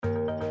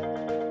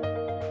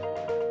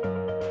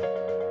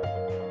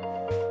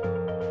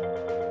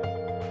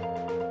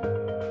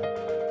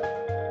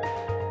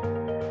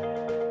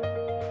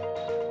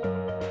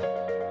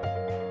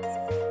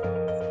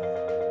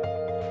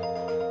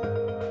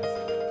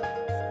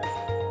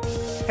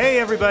Hey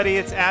everybody,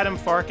 it's Adam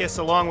Farkas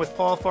along with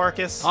Paul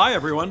Farkas. Hi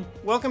everyone.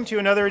 Welcome to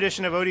another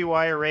edition of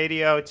ODWire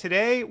Radio.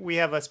 Today we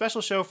have a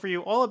special show for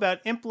you all about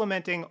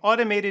implementing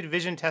automated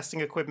vision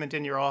testing equipment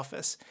in your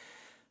office.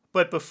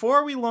 But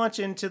before we launch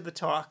into the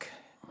talk,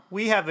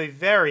 we have a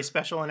very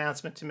special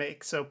announcement to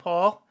make. So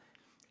Paul,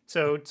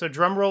 so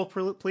drum roll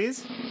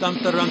please. Dum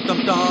dum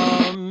dum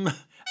dum.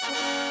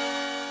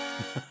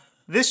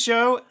 This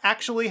show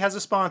actually has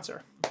a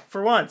sponsor.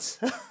 For once.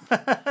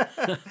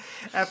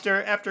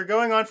 After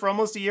going on for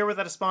almost a year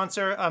without a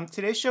sponsor,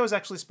 today's show is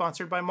actually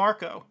sponsored by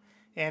Marco.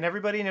 And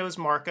everybody knows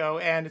Marco.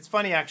 And it's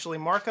funny, actually.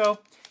 Marco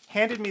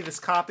handed me this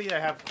copy I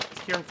have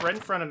here right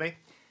in front of me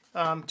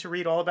to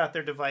read all about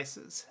their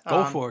devices.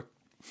 Go for it.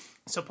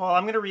 So, Paul,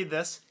 I'm going to read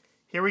this.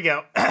 Here we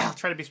go. I'll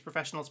try to be as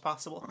professional as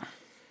possible.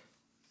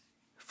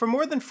 For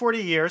more than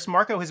 40 years,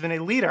 Marco has been a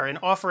leader in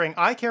offering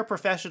eye care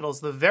professionals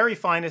the very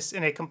finest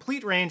in a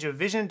complete range of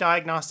vision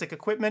diagnostic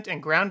equipment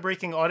and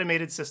groundbreaking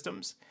automated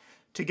systems.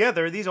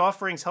 Together, these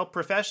offerings help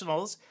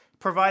professionals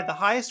provide the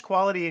highest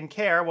quality in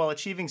care while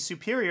achieving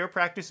superior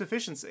practice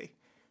efficiency.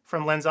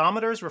 From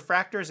lensometers,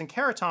 refractors, and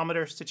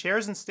keratometers to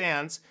chairs and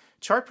stands,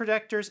 chart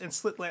projectors, and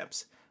slit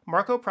lamps,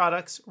 Marco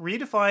products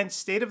redefine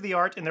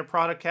state-of-the-art in their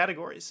product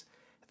categories.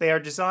 They are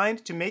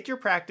designed to make your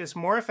practice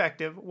more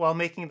effective while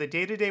making the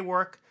day-to-day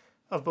work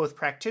of both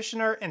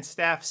practitioner and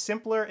staff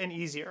simpler and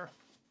easier.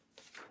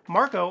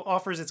 Marco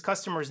offers its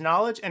customers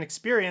knowledge and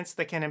experience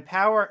that can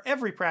empower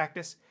every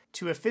practice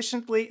to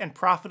efficiently and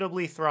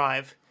profitably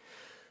thrive.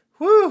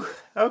 Whew!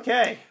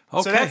 Okay.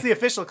 So that's the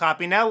official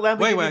copy. Now let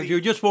me wait. You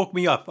just woke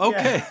me up.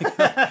 Okay.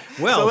 Yeah.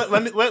 Well,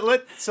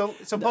 so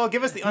Paul,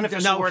 give us the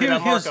unofficial word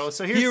about Marco.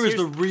 So here's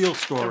the real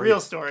story. The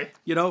real story.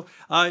 You know,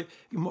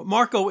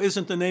 Marco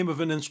isn't the name of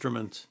an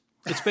instrument.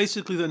 It's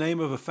basically the name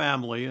of a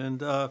family,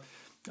 and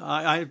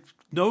I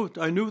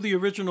knew the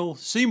original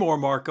Seymour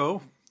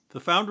Marco, the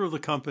founder of the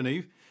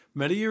company,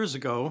 many years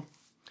ago,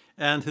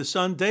 and his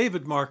son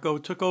David Marco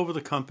took over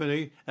the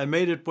company and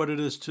made it what it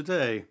is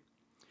today.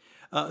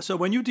 So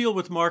when you deal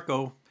with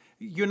Marco,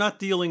 you're not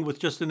dealing with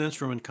just an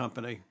instrument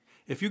company.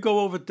 If you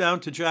go down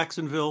to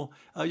Jacksonville,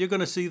 you're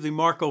going to see the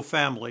Marco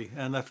family,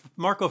 and the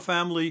Marco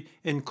family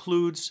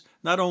includes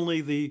not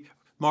only the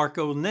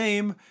Marco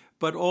name,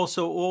 but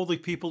also all the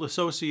people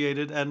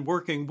associated and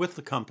working with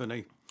the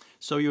company.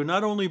 So you're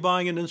not only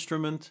buying an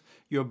instrument,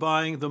 you're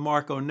buying the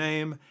Marco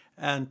name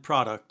and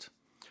product.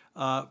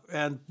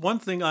 And one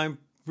thing I'm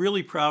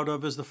really proud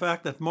of is the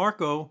fact that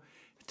Marco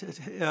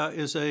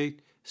is a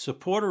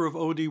supporter of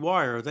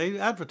ODWire. They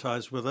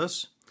advertise with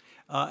us,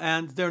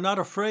 and they're not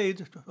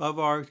afraid of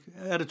our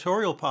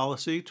editorial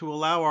policy to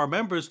allow our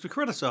members to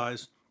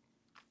criticize,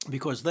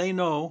 because they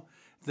know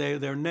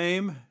their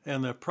name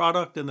and their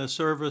product and their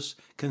service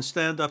can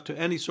stand up to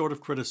any sort of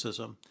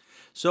criticism.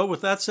 So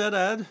with that said,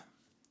 Ed,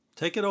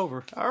 take it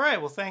over. All right.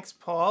 Well, thanks,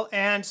 Paul.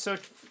 And so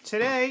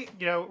today,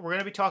 we're going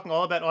to be talking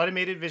all about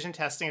automated vision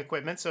testing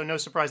equipment. So no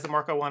surprise that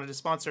Marco wanted to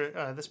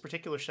sponsor this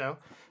particular show.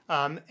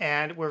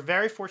 And we're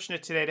very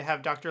fortunate today to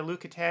have Dr. Lou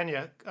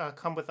Catania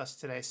come with us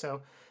today.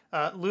 So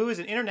Lou is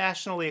an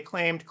internationally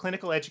acclaimed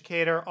clinical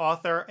educator,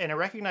 author, and a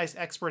recognized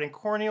expert in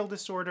corneal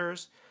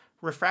disorders,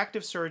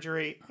 refractive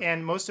surgery,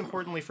 and most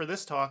importantly for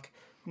this talk,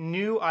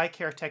 new eye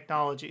care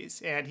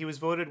technologies. And he was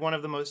voted one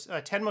of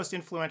the 10 most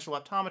influential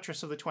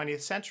optometrists of the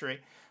 20th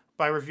century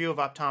by Review of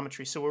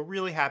Optometry. So we're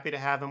really happy to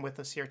have him with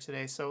us here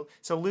today. So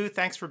Lou,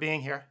 thanks for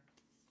being here.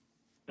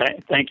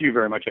 Thank you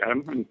very much,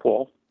 Adam and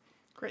Paul.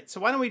 Great. So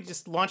why don't we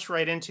just launch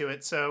right into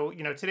it? So,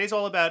 today's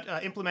all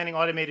about implementing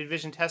automated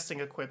vision testing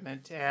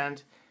equipment.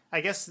 And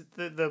I guess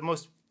the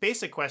most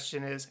basic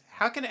question is,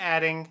 how can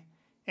adding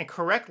and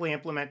correctly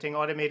implementing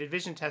automated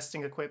vision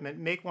testing equipment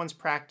make one's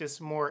practice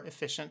more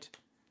efficient?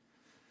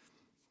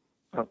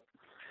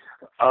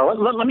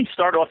 Let me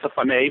start off, if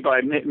I may,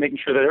 by making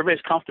sure that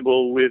everybody's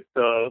comfortable with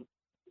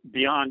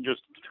beyond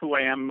just who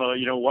I am,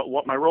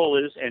 what my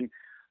role is. And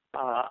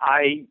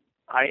I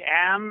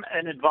am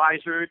an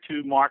advisor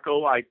to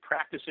Marco. I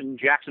practice in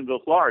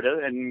Jacksonville, Florida,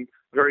 and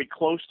very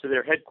close to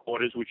their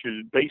headquarters, which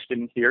is based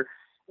in here.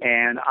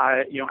 And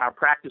our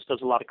practice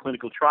does a lot of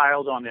clinical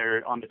trials on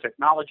the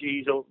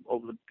technologies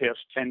over the past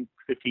 10,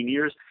 15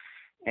 years.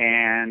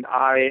 And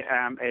I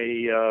am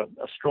a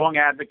strong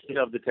advocate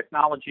of the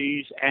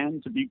technologies,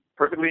 and to be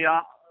perfectly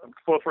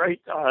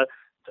forthright,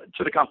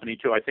 to the company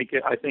too. I think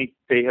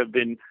they have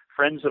been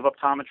friends of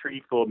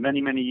optometry for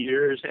many, many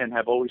years and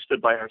have always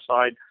stood by our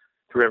side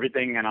through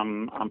everything. And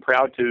I'm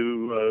proud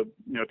to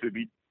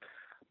be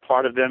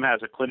part of them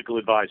as a clinical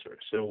advisor.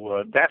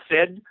 So that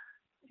said,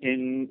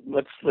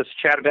 let's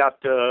chat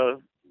about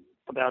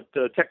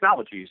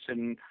technologies.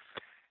 And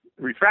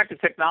refractive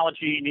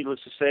technology,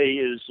 needless to say,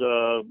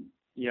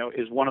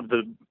 is one of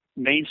the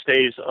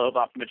mainstays of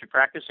optometric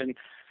practice.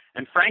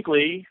 And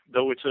frankly,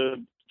 though it's a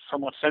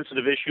somewhat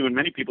sensitive issue in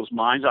many people's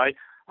minds, I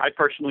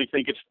personally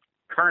think it's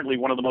currently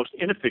one of the most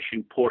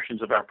inefficient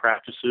portions of our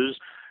practices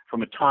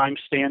from a time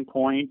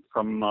standpoint,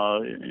 from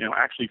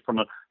actually from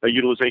a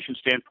utilization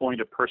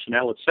standpoint of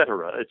personnel, et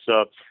cetera.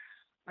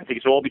 I think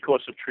it's all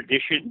because of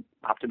tradition.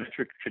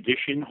 Optometric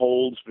tradition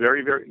holds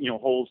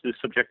holds this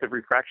subjective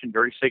refraction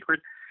very sacred,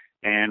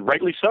 and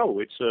rightly so.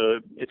 It's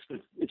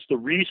the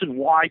reason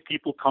why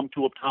people come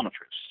to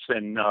optometrists,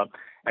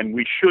 and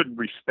we should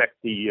respect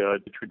the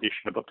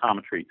tradition of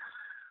optometry.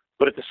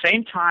 But at the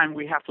same time,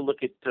 we have to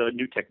look at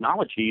new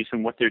technologies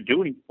and what they're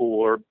doing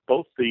for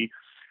both the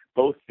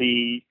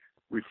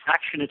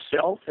refraction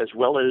itself as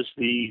well as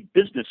the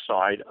business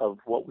side of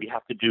what we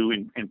have to do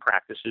in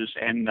practices.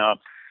 And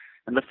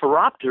the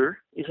phoropter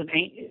is an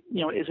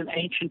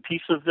ancient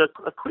piece of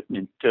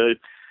equipment. Can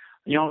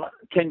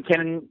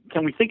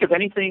we think of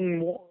anything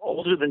more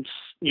older than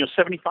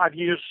 75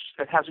 years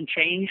that hasn't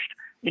changed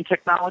in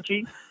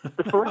technology?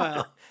 The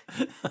phoropter.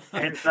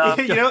 And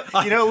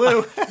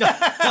Lou.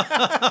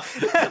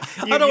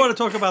 I don't want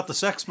to talk about the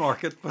sex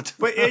market, but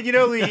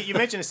Lou, you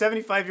mentioned a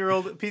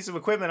 75-year-old piece of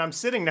equipment. I'm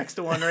sitting next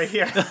to one right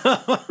here.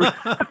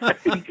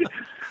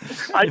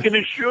 I can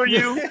assure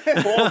you,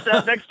 Paul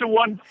sat next to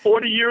one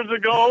 40 years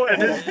ago,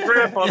 and his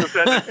grandfather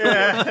sat next to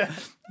one.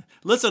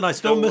 Listen, I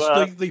still miss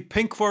the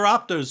pink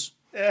phoropters.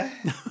 Right.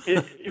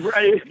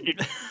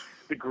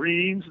 The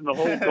greens and the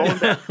whole going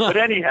back. But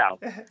anyhow,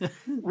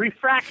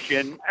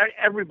 refraction,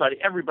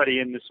 everybody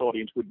in this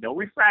audience would know,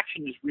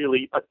 refraction is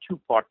really a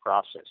two-part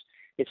process.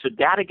 It's a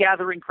data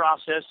gathering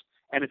process,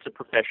 and it's a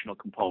professional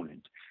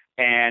component.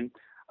 And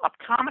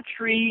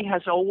optometry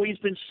has always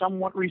been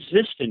somewhat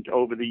resistant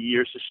over the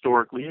years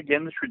historically,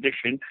 again, the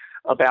tradition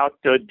about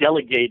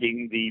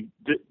delegating the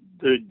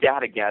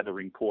data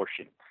gathering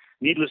portion.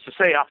 Needless to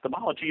say,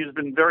 ophthalmology has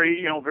been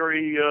very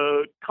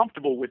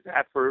comfortable with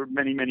that for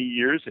many, many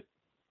years.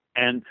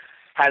 And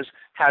has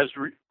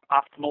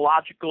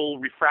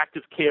ophthalmological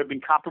refractive care been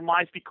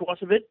compromised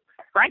because of it?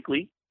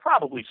 Frankly,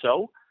 probably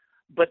so.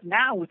 But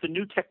now with the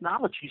new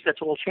technologies,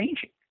 that's all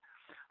changing.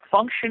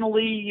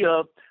 Functionally,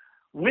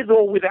 with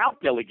or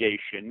without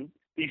delegation,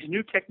 these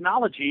new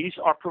technologies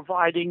are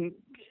providing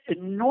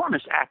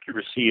enormous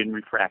accuracy in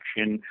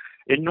refraction,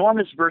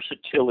 enormous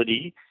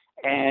versatility,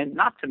 and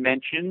not to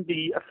mention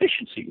the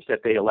efficiencies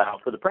that they allow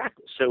for the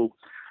practice. So,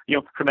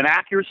 from an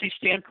accuracy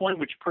standpoint,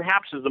 which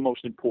perhaps is the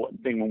most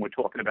important thing when we're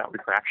talking about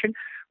refraction,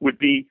 would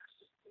be,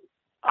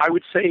 I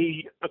would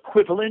say,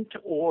 equivalent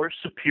or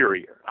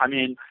superior. I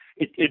mean,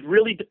 it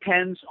really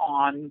depends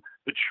on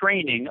the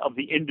training of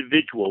the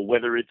individual,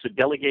 whether it's a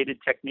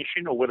delegated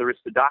technician or whether it's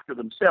the doctor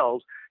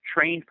themselves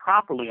trained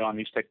properly on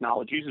these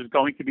technologies is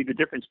going to be the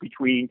difference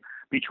between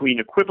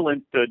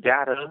equivalent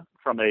data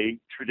from a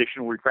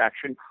traditional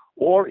refraction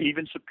or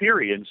even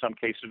superior in some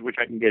cases, which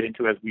I can get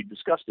into as we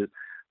discussed it.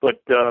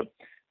 But the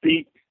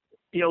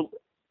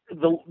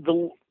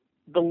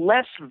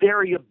less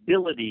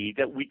variability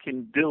that we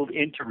can build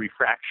into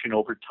refraction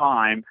over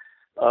time,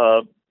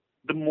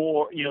 the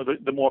more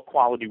the more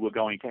quality we're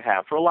going to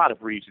have for a lot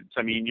of reasons.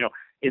 I mean,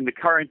 in the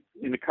current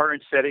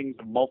settings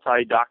of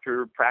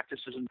multi-doctor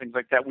practices and things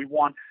like that, we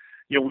want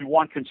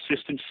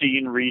consistency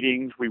in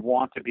readings. We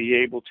want to be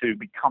able to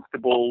be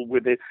comfortable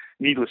with it.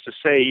 Needless to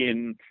say,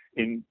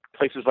 in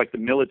places like the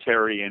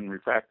military and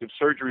refractive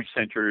surgery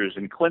centers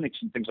and clinics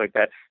and things like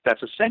that,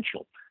 that's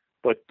essential.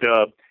 But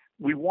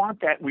we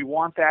want that,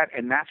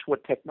 and that's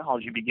what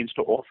technology begins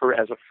to offer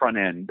as a front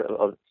end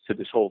to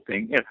this whole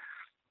thing.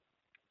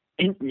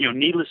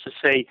 Needless to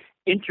say,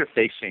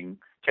 interfacing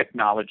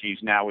technologies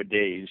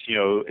nowadays,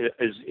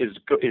 is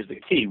the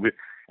key.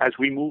 As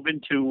we move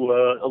into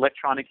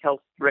electronic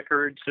health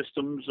record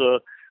systems,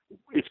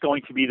 it's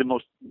going to be the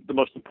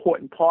most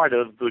important part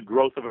of the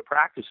growth of a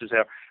practice is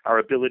our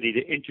ability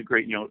to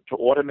integrate, to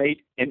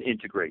automate and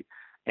integrate.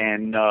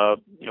 And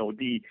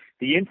the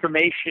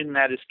information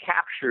that is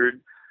captured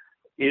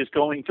is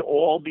going to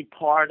all be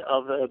part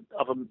of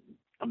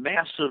a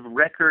massive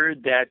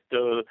record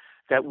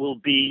that will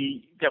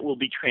be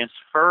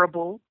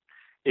transferable.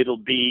 It'll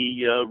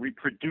be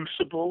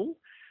reproducible.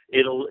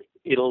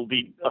 It'll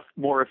be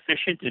more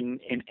efficient in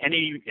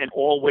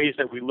all ways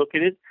that we look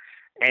at it,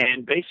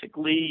 and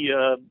basically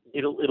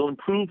it'll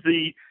improve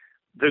the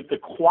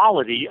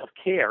quality of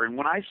care. And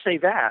when I say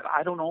that,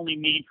 I don't only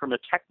mean from a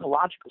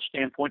technological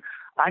standpoint,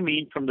 I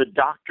mean from the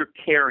doctor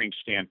caring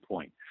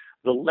standpoint.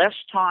 The less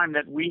time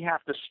that we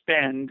have to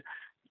spend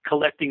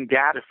collecting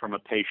data from a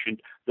patient,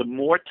 the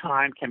more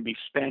time can be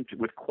spent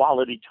with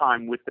quality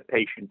time with the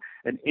patient,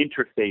 an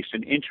interface,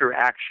 an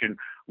interaction,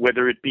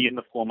 whether it be in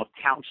the form of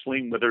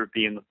counseling, whether it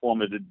be in the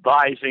form of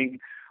advising.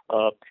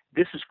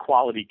 This is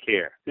quality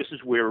care. This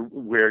is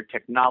where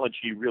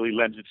technology really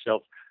lends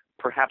itself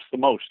perhaps the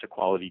most to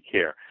quality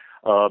care.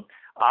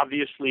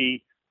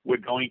 Obviously, we're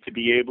going to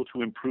be able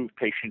to improve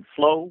patient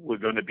flow. We're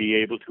going to be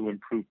able to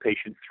improve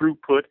patient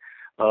throughput.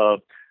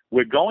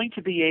 We're going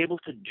to be able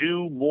to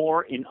do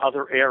more in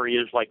other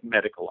areas like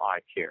medical eye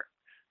care.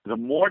 The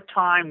more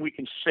time we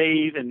can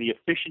save and the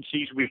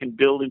efficiencies we can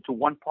build into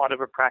one part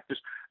of a practice,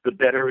 the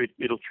better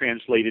it'll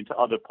translate into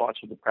other parts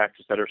of the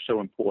practice that are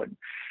so important.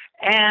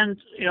 And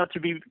to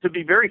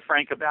be very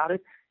frank about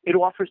it, it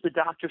offers the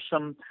doctor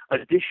some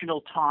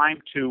additional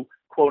time to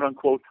quote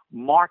unquote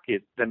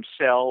market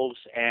themselves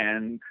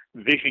and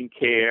vision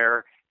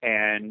care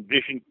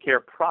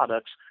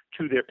products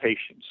to their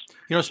patients.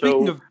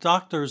 Speaking of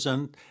doctors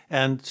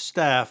and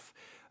staff,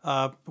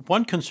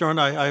 one concern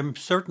I'm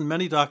certain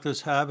many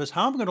doctors have is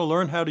how I'm going to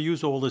learn how to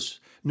use all this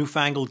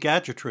newfangled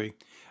gadgetry.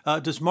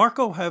 Does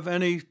Marco have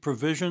any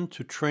provision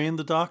to train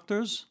the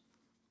doctors?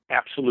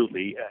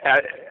 Absolutely.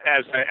 As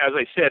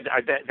I said,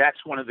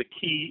 that's one of the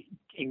key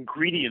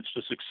ingredients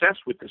to success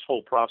with this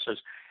whole process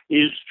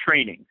is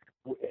training,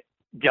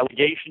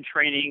 delegation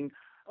training.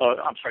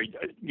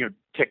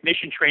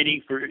 Technician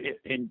training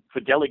for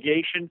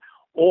delegation,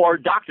 or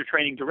doctor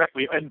training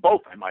directly, and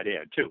both, I might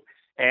add, too.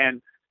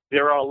 And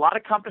there are a lot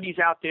of companies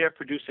out there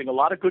producing a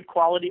lot of good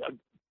quality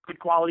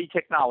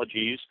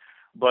technologies,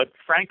 but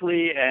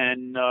frankly,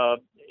 and I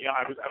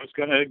was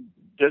going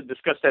to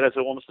discuss that as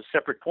almost a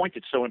separate point.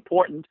 It's so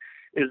important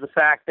is the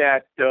fact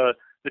that the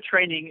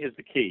training is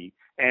the key,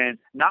 and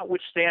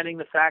notwithstanding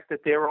the fact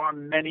that there are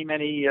many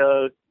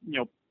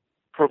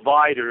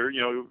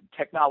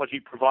technology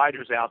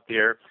providers out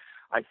there,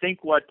 I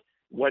think what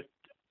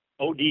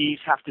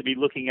ODs have to be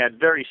looking at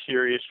very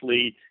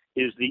seriously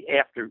is the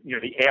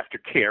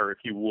aftercare, if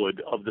you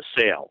would, of the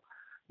sale,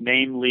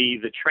 namely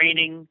the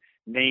training,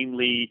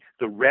 namely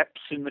the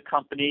reps in the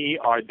company.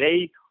 Are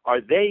they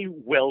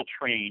well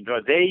trained?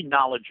 Are they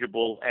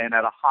knowledgeable and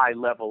at a high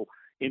level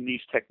in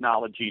these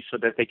technologies so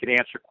that they can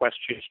answer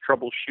questions,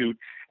 troubleshoot,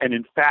 and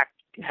in fact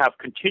have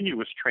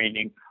continuous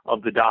training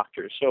of the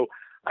doctors? So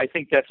I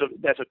think that's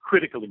a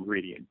critical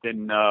ingredient.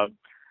 And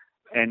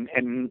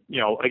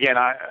again,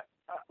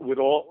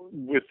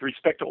 with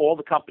respect to all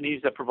the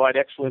companies that provide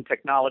excellent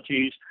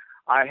technologies,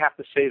 I have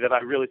to say that I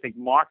really think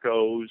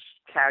Marco's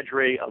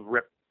cadre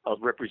of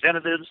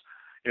representatives,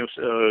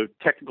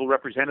 technical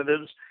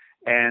representatives,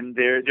 and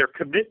their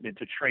commitment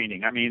to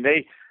training. I mean,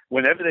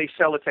 whenever they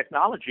sell a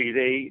technology,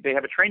 they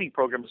have a training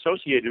program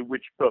associated,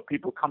 which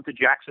people come to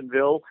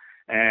Jacksonville.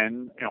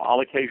 And I'll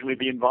occasionally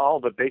be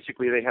involved, but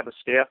basically they have a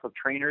staff of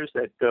trainers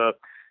that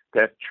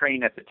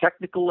train at the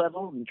technical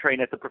level and train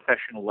at the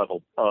professional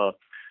level.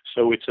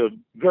 So it's a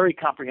very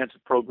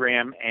comprehensive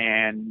program,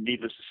 and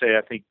needless to say,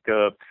 I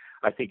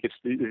think it's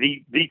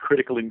the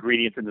critical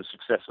ingredient in the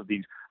success of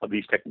these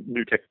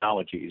new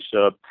technologies.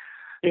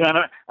 And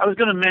I was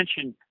going to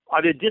mention,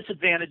 are there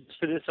disadvantages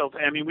to this?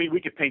 I mean, we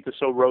could paint this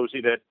so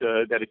rosy that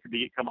it could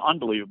become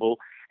unbelievable,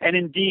 and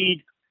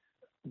indeed.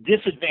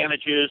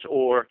 Disadvantages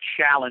or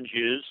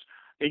challenges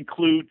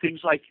include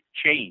things like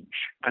change.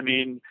 I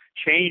mean,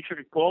 change,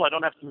 Paul, I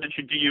don't have to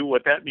mention to you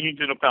what that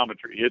means in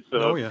optometry.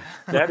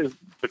 That is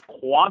the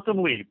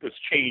quantum leap is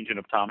change in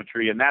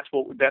optometry, and that's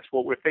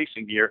what we're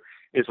facing here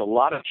is a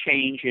lot of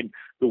change in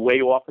the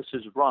way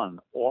offices run,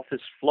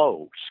 office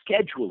flow,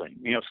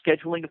 scheduling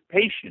of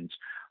patients.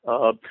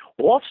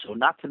 Also,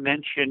 not to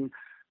mention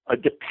a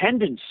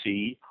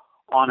dependency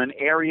on an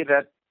area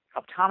that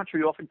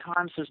optometry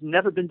oftentimes has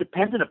never been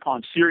dependent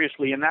upon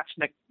seriously, and that's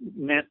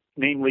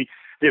namely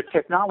their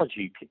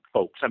technology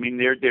folks. I mean,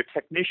 their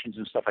technicians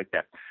and stuff like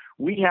that.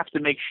 We have to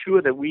make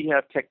sure that we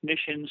have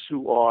technicians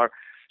who are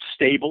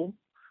stable,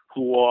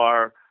 who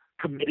are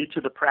committed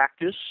to the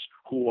practice,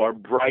 who are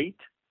bright.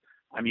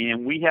 I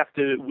mean, we have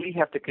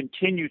to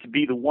continue to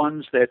be the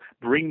ones that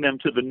bring them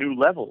to the new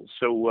levels.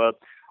 So,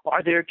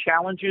 are there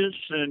challenges,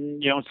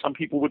 and some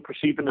people would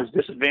perceive them as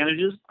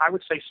disadvantages? I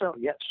would say so,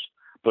 yes,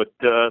 but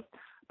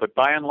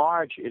by and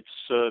large,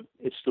 it's the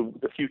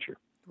future.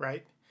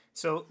 Right.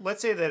 So let's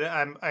say that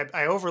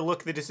I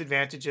overlook the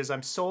disadvantages.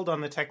 I'm sold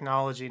on the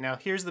technology. Now,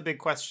 here's the big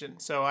question.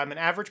 So I'm an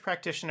average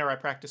practitioner. I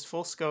practice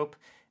full scope,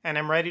 and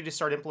I'm ready to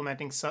start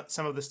implementing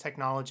some of this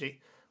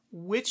technology.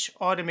 Which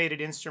automated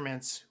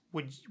instruments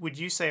would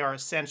you say are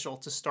essential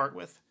to start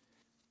with?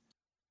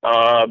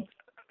 The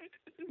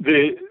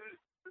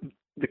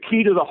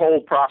key to the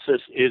whole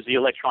process is the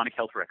electronic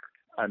health record.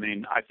 I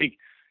mean, I think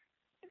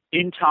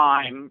in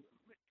time.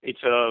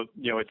 It's a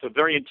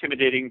very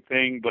intimidating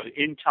thing, but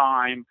in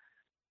time,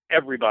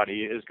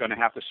 everybody is going to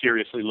have to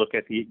seriously look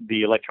at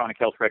the electronic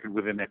health record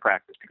within their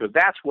practice, because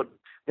that's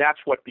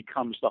what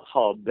becomes the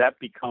hub, that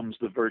becomes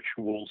the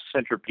virtual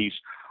centerpiece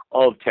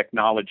of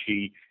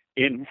technology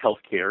in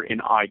healthcare, in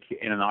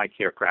an eye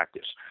care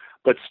practice.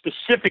 But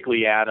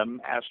specifically, Adam,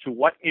 as to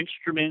what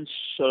instruments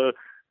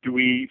do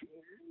we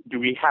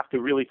have to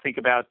really think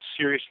about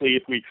seriously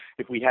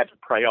if we had to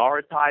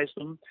prioritize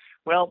them?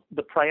 Well,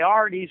 the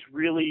priorities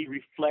really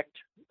reflect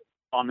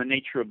on the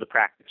nature of the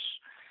practice.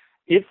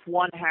 If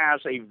one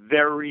has a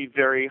very,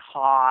 very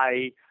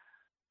high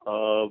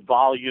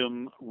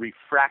volume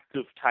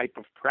refractive type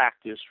of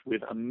practice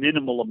with a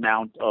minimal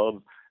amount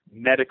of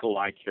medical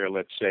eye care,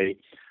 let's say,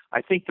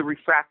 I think the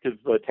refractive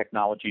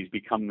technologies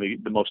become the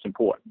most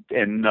important.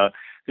 And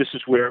this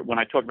is where, when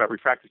I talk about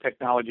refractive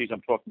technologies,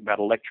 I'm talking about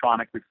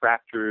electronic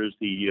refractors,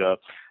 the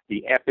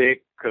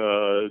EPIC,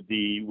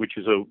 which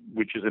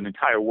is an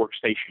entire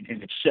workstation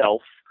in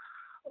itself,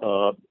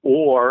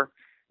 or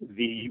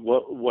these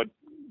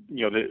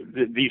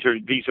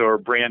are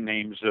brand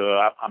names.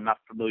 I'm not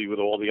familiar with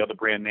all the other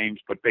brand names,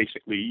 but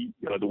basically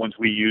the ones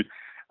we use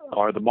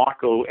are the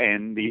Marco,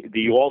 and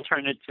the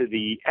alternate to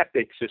the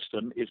EPIC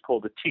system is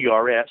called the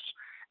TRS,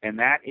 and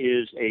that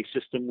is a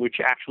system which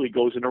actually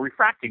goes in a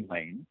refracting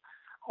lane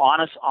on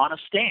a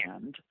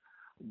stand,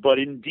 but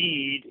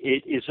indeed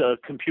it is a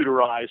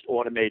computerized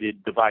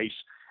automated device,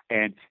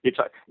 and it's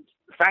a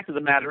fact of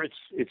the matter,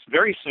 it's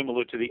very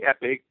similar to the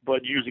EPIC,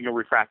 but using a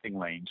refracting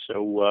lane.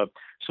 So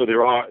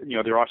there are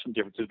some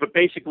differences. But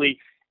basically,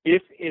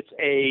 if it's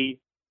a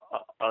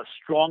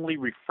strongly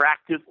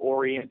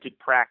refractive-oriented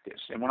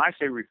practice, and when I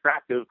say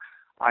refractive,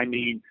 I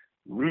mean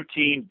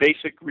routine,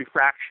 basic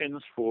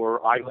refractions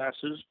for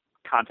eyeglasses,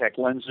 contact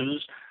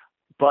lenses,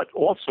 but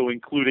also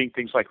including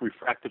things like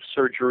refractive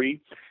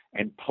surgery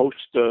and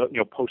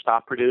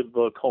post-operative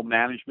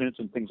co-management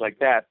and things like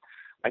that.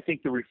 I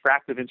think the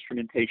refractive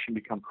instrumentation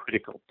become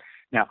critical.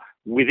 Now,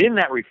 within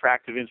that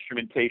refractive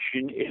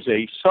instrumentation is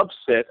a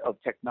subset of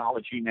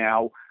technology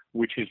now,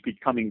 which is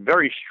becoming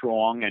very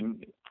strong,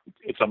 and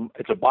it's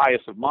a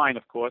bias of mine,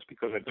 of course,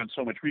 because I've done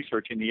so much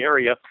research in the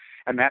area,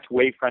 and that's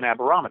wavefront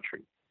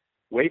aberrometry.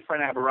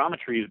 Wavefront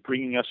aberrometry is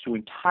bringing us to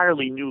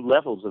entirely new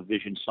levels of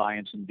vision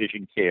science and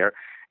vision care,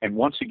 and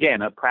once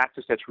again, a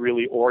practice that's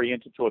really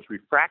oriented towards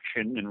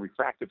refraction and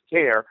refractive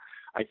care.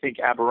 I think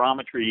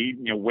aberrometry,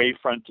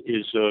 wavefront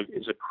is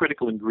a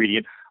critical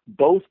ingredient,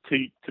 both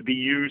to be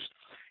used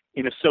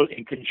in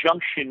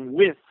conjunction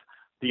with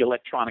the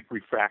electronic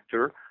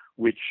refractor,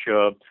 which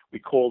we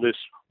call this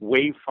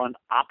wavefront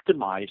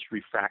optimized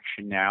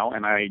refraction now.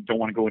 And I don't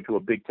want to go into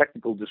a big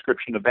technical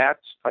description of that.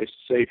 Suffice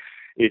to say,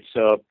 it's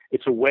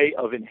a way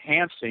of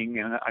enhancing,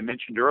 and I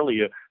mentioned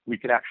earlier, we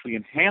could actually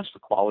enhance the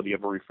quality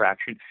of a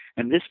refraction,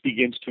 and this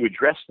begins to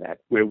address that,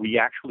 where we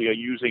actually are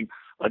using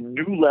a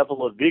new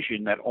level of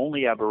vision that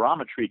only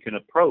aberrometry can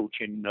approach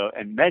and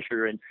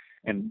measure and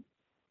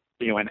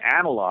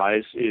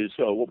analyze is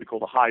what we call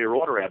the higher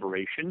order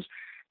aberrations.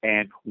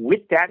 And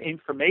with that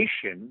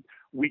information,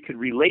 we could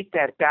relate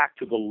that back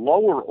to the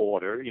lower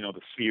order,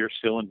 the sphere,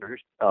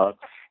 cylinders,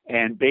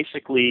 and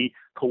basically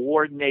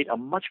coordinate a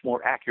much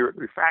more accurate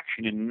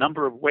refraction in a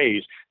number of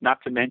ways, not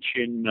to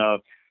mention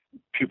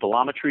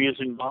pupillometry is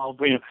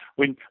involved.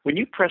 When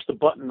you press the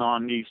button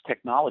on these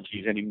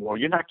technologies anymore,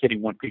 you're not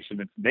getting one piece of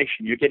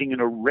information. You're getting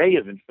an array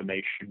of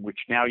information, which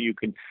now you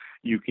can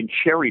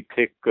cherry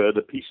pick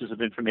the pieces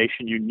of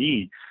information you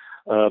need.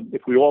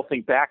 If we all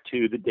think back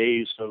to the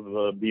days of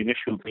the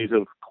initial days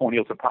of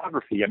corneal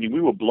topography, I mean,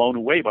 we were blown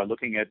away by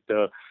looking at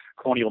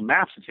corneal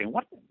maps and saying,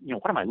 what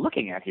am I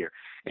looking at here?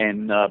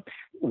 And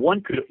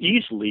one could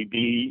easily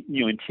be,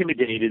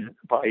 intimidated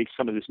by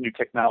some of this new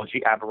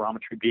technology,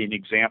 aberrometry being an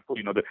example.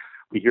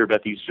 We hear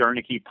about these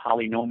Zernike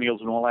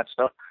polynomials and all that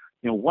stuff.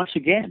 Once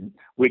again,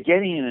 we're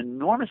getting an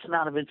enormous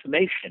amount of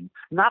information,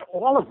 not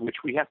all of which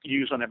we have to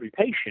use on every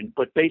patient,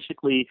 but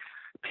basically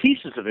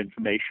pieces of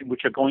information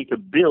which are going to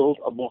build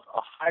a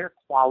higher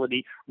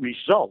quality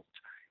result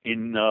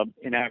in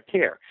our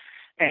care.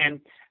 And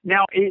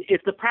now,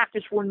 if the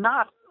practice were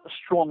not a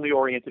strongly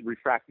oriented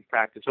refractive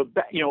practice,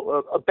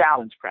 a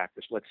balanced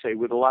practice, let's say,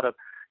 with a lot of,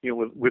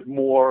 with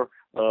more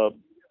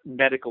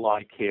medical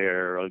eye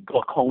care,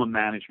 glaucoma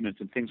management,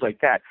 and things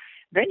like that,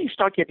 then you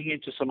start getting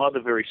into some other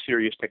very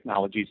serious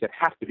technologies that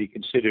have to be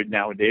considered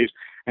nowadays,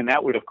 and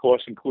that would, of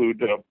course,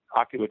 include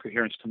ocular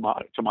coherence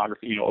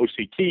tomography,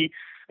 OCT,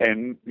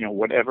 and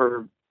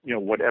whatever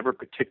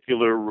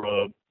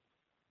particular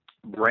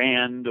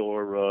brand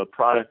or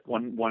product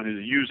one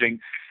is using.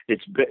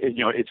 It's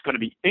going to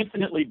be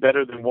infinitely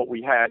better than what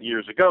we had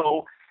years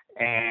ago.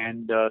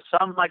 And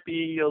some might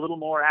be a little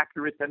more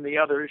accurate than the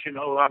others.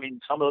 I mean,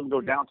 some of them go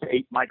down to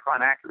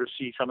 8-micron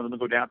accuracy. Some of them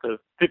go down to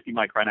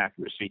 50-micron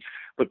accuracy.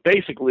 But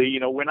basically,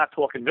 we're not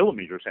talking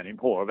millimeters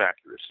anymore of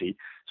accuracy.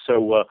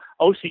 So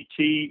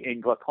OCT in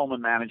glaucoma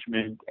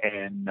management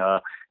and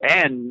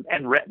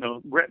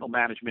retinal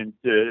management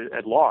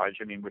at large.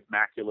 I mean, with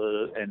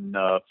macula and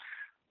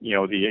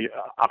the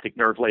optic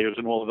nerve layers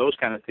and all of those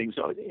kind of things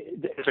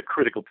is a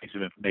critical piece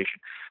of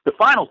information. The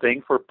final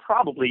thing for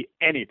probably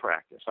any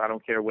practice, I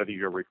don't care whether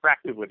you're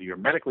refractive, whether you're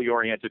medically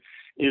oriented,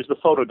 is the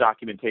photo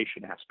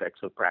documentation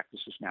aspects of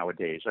practices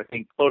nowadays. I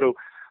think photo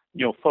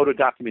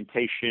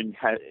documentation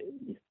has,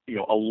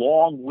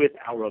 along with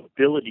our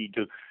ability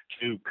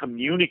to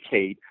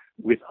communicate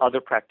with other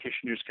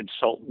practitioners,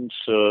 consultants,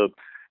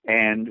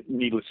 and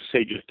needless to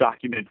say, just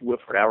document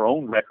for our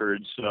own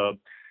records,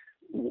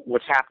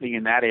 what's happening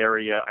in that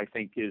area, I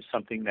think, is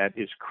something that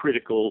is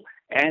critical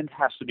and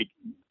has to be,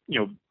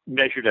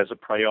 measured as a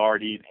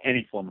priority in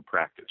any form of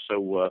practice.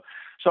 So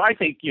I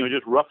think,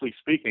 just roughly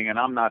speaking, and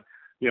I'm not,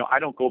 I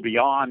don't go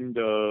beyond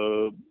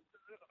a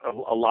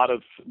lot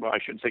of, well, I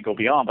shouldn't say go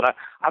beyond, but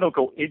I don't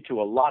go into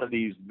a lot of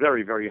these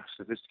very, very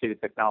sophisticated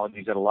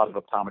technologies that a lot of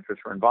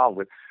optometrists are involved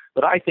with.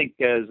 But I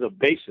think as a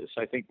basis,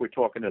 I think we're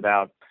talking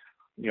about,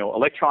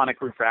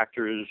 electronic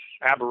refractors,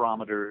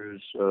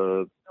 aberrometers,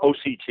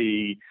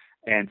 OCT,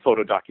 and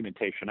photo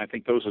documentation. I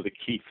think those are the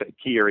key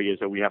areas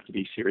that we have to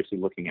be seriously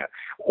looking at.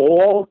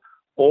 All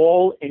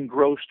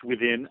engrossed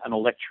within an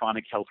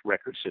electronic health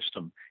record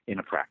system in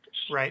a practice.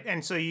 Right.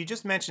 And so you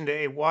just mentioned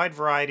a wide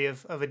variety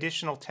of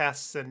additional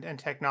tests and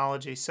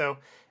technology. So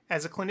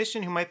as a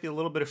clinician who might be a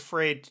little bit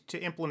afraid to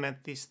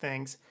implement these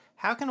things,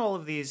 how can all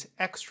of these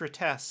extra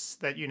tests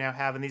that you now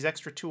have and these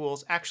extra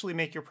tools actually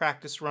make your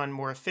practice run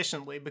more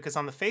efficiently? Because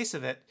on the face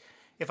of it,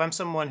 if I'm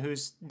someone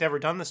who's never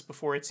done this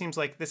before, it seems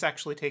like this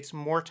actually takes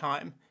more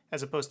time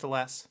as opposed to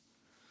less.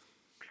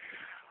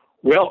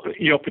 Well,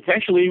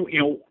 potentially,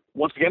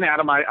 once again,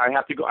 Adam, I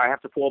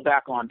have to fall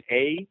back on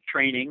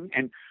training.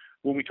 And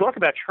when we talk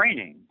about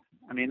training,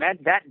 I mean,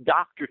 that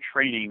doctor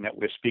training that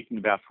we're speaking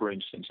about, for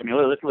instance, I mean,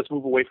 let's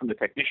move away from the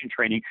technician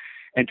training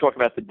and talk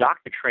about the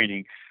doctor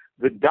training.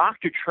 The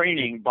doctor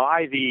training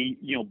by the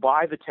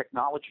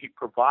technology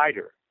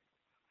provider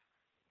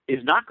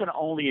is not going to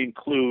only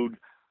include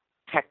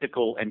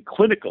technical and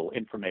clinical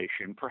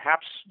information.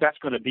 Perhaps that's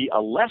going to be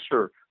a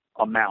lesser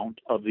amount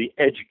of the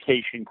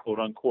education, quote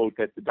unquote,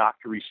 that the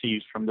doctor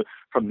receives from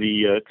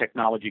the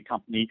technology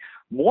company.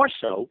 More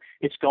so,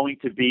 it's going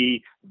to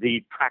be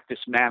the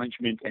practice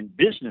management and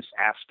business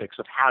aspects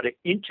of how to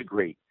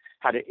integrate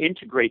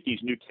these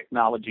new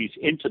technologies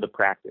into the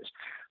practice.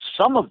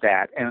 Some of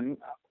that, and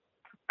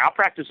our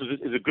practice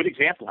is a good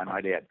example, I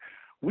might add.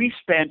 We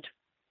spent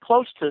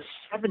close to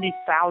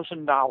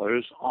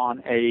 $70,000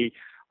 on a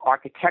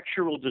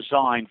architectural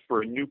design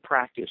for a new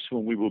practice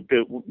when we were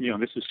built.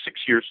 This is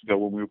 6 years ago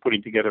when we were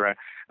putting together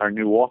our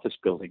new office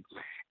building.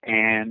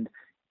 And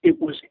it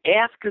was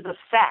after the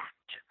fact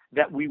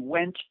that we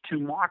went to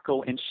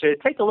Marco and said,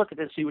 take a look at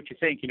this, see what you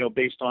think,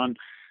 based on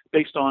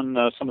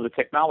some of the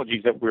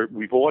technologies that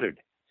we've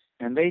ordered.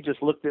 And they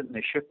just looked at it and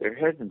they shook their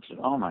heads and said,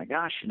 oh my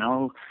gosh,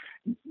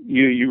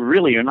 you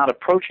really are not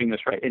approaching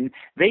this right. And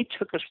they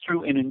took us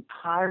through an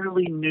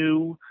entirely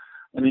new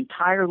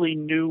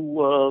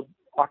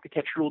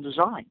architectural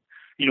design,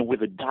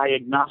 with a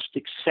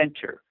diagnostic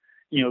center,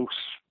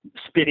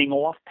 spitting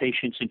off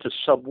patients into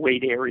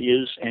subweight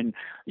areas and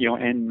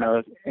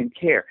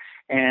care.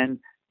 And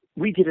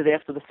we did it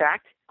after the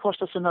fact.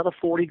 Cost us another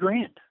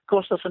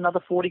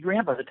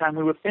 $40,000. By the time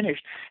we were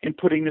finished in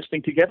putting this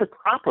thing together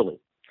properly.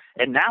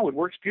 And now it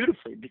works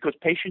beautifully because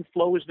patient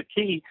flow is the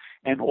key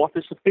and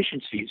office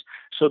efficiencies.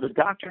 So the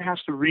doctor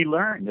has to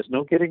relearn. There's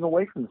no getting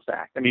away from the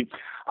fact. I mean,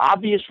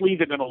 obviously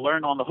they're going to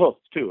learn on the hoof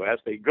too. As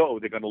they go,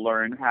 they're going to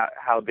learn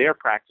how their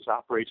practice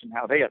operates and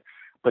how they have.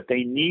 But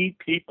they need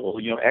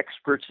people,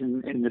 experts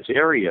in this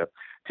area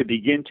to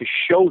begin to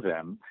show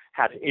them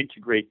how to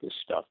integrate this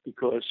stuff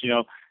because,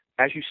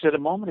 as you said a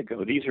moment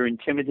ago, these are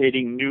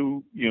intimidating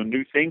new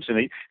things,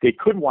 and they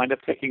could wind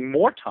up taking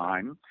more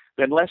time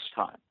than less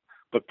time.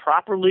 But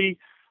properly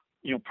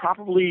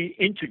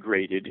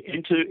integrated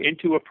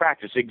into a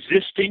practice,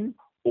 existing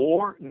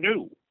or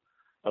new,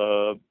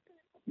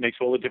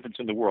 makes all the difference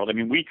in the world. I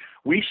mean,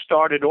 we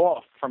started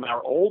off from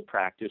our old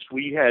practice.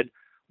 We had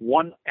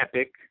one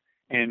Epic,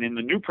 and in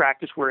the new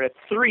practice, we're at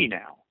 3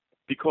 now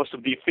because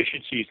of the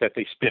efficiencies that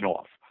they spin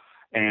off.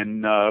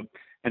 And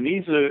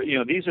these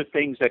are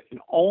things that can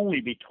only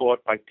be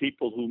taught by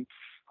people who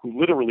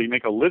literally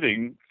make a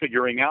living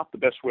figuring out the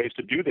best ways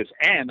to do this.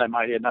 And I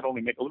might add, not only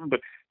make a living,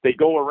 but they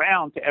go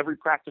around to every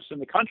practice in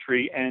the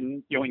country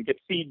and get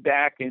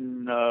feedback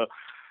and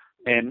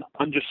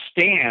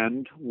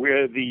understand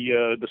where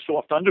the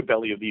soft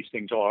underbelly of these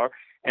things are,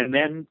 and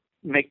then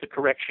make the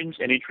corrections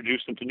and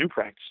introduce them to new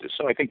practices.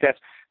 So I think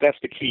that's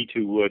the key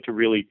to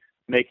really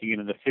making it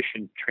an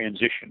efficient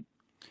transition.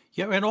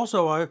 Yeah, and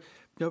also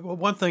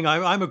one thing,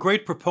 I'm a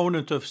great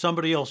proponent of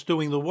somebody else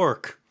doing the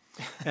work,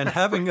 and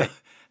having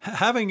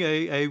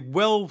a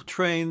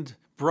well-trained,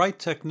 bright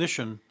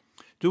technician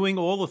doing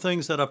all the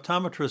things that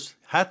optometrists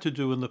had to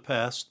do in the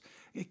past,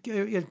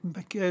 it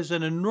is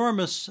an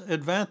enormous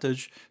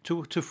advantage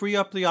to free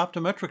up the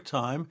optometric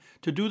time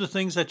to do the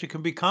things that you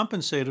can be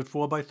compensated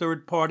for by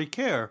third-party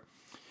care,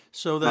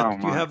 so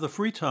that you have the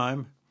free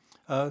time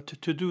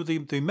to do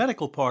the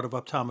medical part of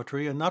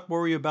optometry and not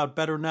worry about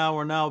better now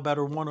or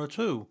better 1 or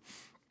 2.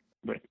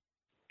 Right.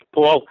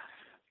 Paul,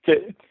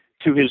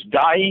 to his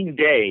dying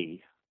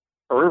day,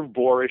 Irv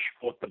Borish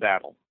fought the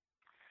battle.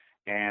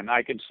 And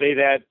I can say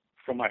that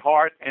from my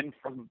heart and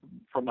from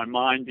my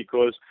mind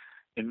because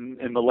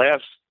in the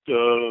last,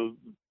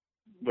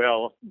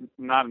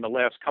 not in the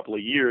last couple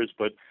of years,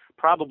 but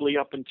probably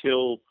up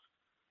until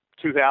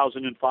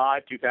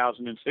 2005,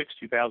 2006,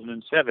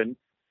 2007,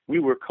 we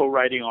were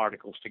co-writing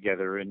articles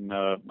together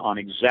on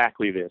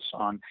exactly this.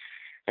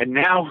 And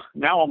now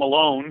I'm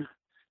alone,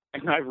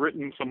 and I've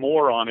written some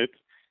more on it.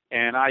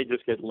 And I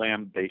just get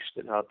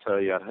lambasted. I'll tell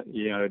you,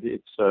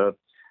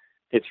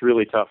 it's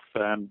really tough.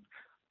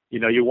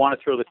 You want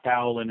to throw the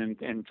towel in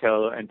and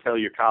tell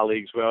your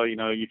colleagues, well,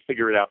 you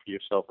figure it out for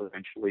yourself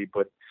eventually.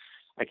 But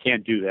I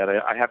can't do that.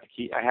 I have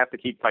to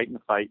keep fighting the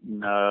fight.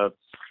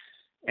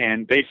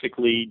 And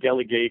basically,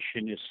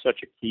 delegation is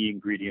such a key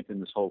ingredient in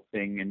this whole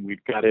thing. And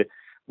we've got to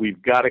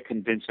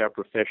convince our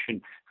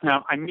profession.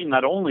 Now, I mean,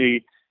 not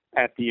only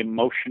at the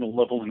emotional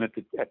level and at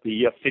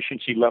the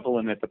efficiency level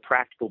and at the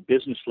practical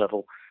business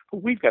level,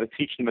 but we've got to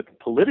teach them at the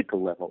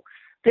political level.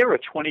 There are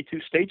 22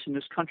 states in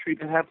this country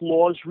that have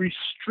laws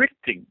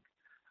restricting,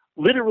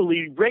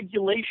 literally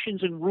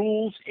regulations and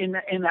rules in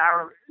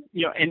our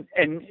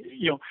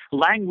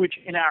language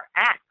in our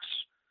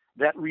acts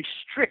that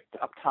restrict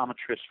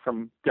optometrists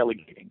from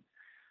delegating.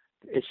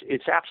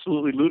 it's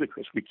absolutely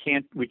ludicrous. We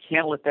can't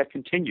let that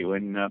continue.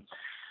 And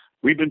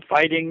we've been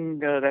fighting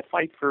that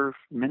fight for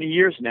many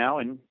years now.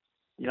 And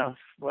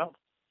well,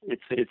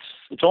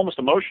 it's almost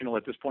emotional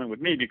at this point with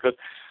me, because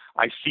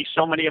I see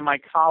so many of my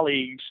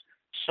colleagues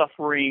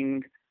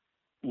suffering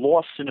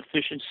loss in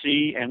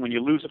efficiency, and when you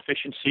lose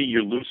efficiency,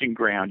 you're losing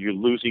ground. You're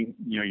losing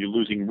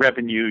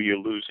revenue. You're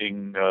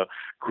losing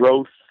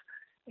growth,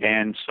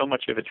 and so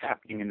much of it's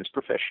happening in this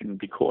profession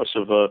because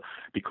of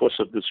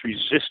this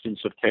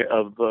resistance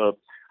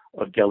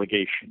of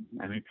delegation.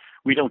 I mean,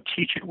 we don't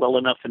teach it well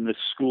enough in the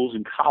schools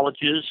and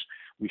colleges.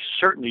 We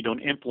certainly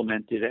don't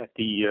implement it at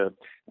the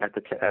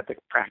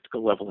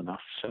practical level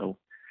enough. So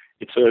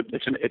it's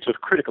a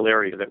critical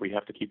area that we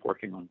have to keep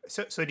working on.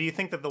 So do you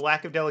think that the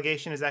lack of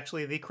delegation is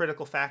actually the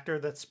critical factor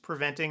that's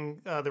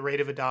preventing the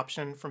rate of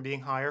adoption from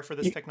being higher for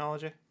this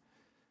technology?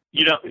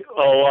 Yes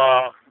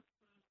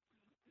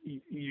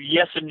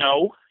and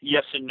no.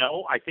 Yes and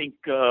no. I think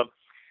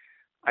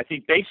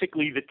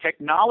basically the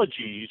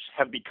technologies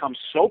have become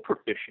so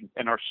proficient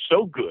and are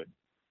so good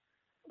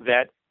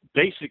that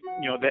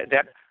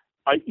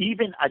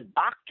even a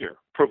doctor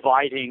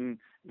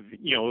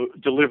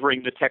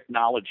delivering the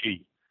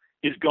technology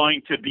is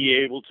going to be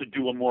able to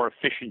do a more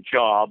efficient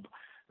job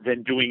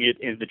than doing it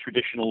in the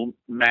traditional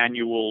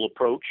manual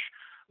approach.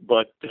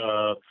 But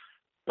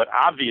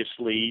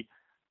obviously,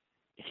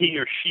 he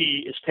or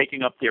she is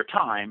taking up their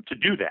time to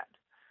do that.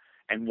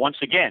 And once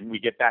again, we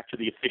get back to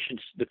the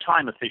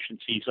time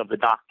efficiencies of the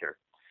doctor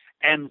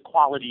and the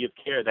quality of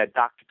care that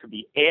doctor could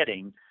be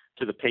adding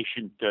to the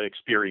patient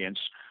experience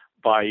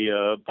by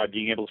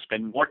being able to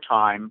spend more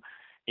time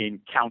in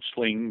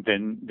counseling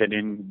than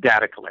in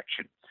data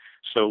collection.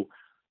 So,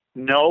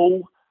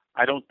 no,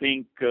 I don't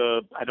think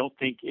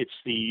it's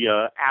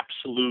the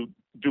absolute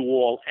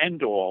do-all,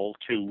 end-all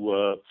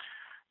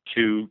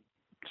to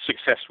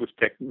success with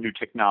new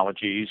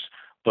technologies,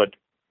 but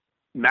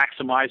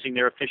maximizing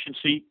their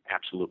efficiency,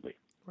 absolutely,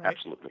 right.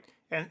 Absolutely.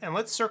 And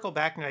let's circle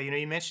back now.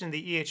 You mentioned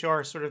the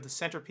EHR as sort of the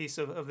centerpiece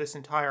of this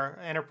entire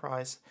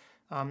enterprise.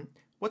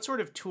 What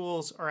sort of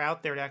tools are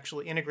out there to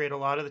actually integrate a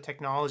lot of the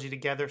technology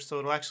together so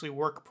it'll actually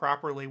work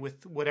properly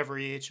with whatever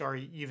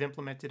EHR you've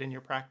implemented in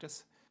your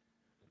practice?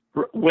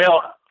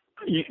 Well,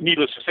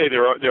 needless to say,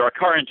 there are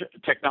current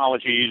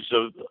technologies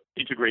of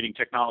integrating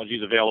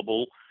technologies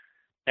available,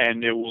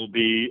 and there will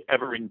be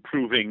ever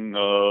improving,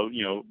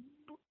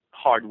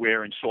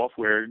 hardware and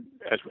software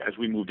as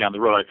we move down the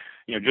road.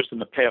 Just in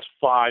the past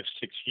 5-6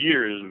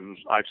 years,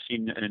 I've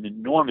seen an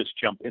enormous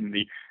jump in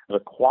the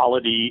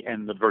quality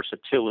and the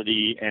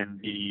versatility and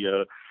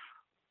the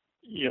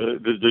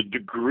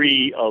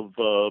degree of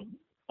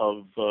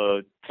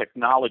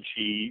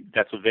technology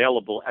that's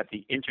available at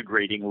the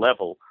integrating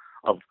level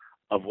of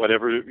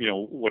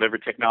whatever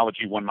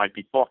technology one might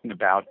be talking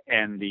about,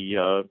 and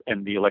the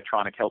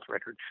electronic health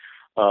record.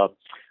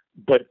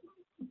 But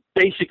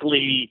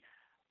basically,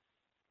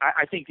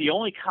 I think the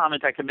only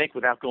comment I can make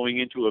without going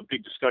into a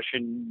big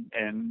discussion,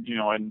 and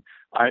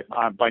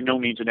I'm by no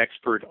means an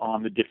expert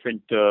on the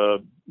different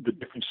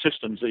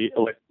systems, the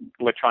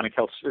electronic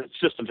health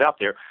systems out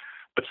there,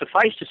 but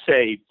suffice to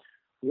say,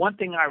 one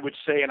thing I would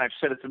say, and I've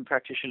said it to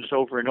practitioners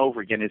over and over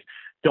again, is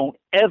don't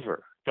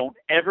ever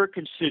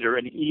consider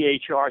an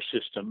EHR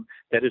system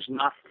that is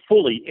not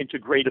fully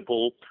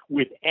integratable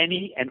with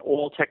any and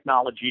all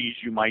technologies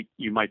you might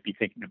be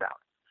thinking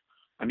about.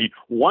 I mean,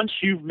 once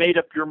you've made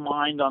up your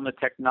mind on the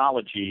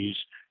technologies,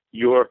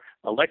 your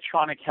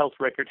electronic health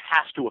record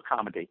has to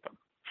accommodate them.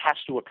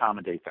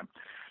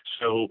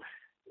 So,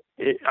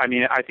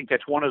 I think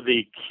that's one of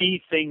the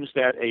key things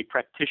that a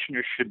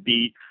practitioner should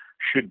be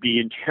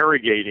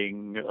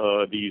interrogating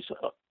these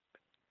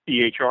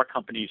EHR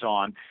companies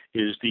on,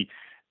 is the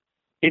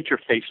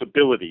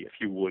interfaceability, if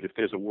you would, if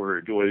there's a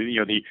word, or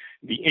the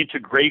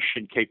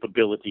integration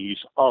capabilities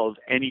of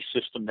any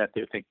system that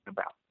they're thinking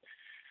about.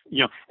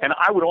 And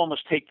I would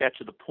almost take that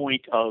to the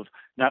point of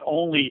not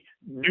only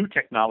new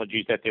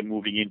technologies that they're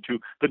moving into,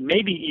 but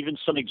maybe even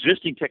some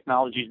existing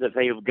technologies that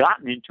they have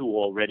gotten into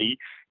already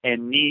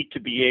and need to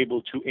be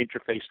able to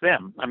interface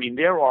them. I mean,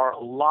 there are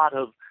a lot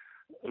of,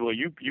 well,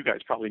 you guys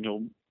probably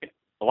know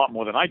a lot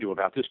more than I do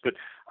about this, but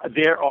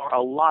there are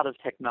a lot of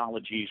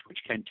technologies which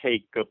can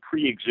take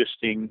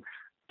pre-existing,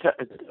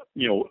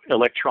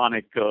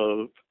 electronic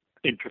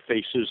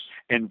interfaces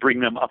and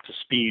bring them up to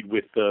speed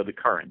with the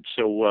current.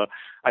 So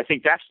I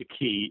think that's the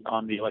key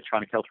on the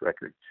electronic health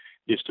record,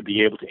 is to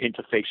be able to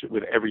interface it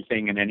with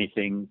everything and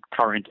anything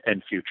current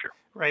and future.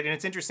 Right, and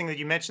it's interesting that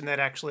you mentioned that.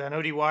 Actually, on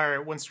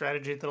ODWire, one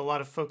strategy that a lot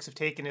of folks have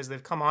taken is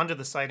they've come onto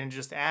the site and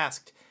just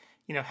asked,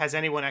 has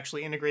anyone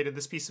actually integrated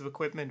this piece of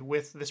equipment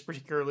with this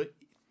particular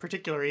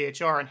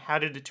EHR, and how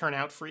did it turn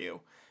out for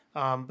you?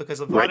 Because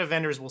a lot of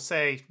vendors will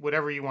say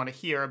whatever you want to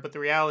hear, but the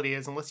reality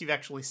is, unless you've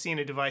actually seen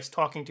a device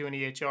talking to an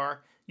EHR,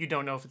 you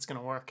don't know if it's going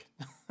to work.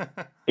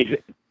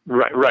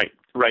 Right.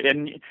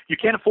 And you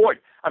can't afford.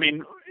 I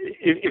mean,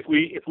 if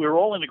we're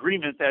all in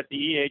agreement that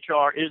the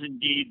EHR is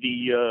indeed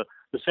the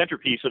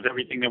centerpiece of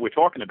everything that we're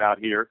talking about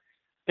here,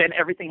 then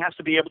everything has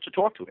to be able to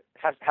talk to it.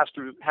 Has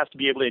to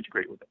be able to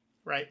integrate with it.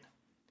 Right.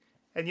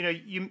 And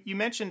you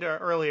mentioned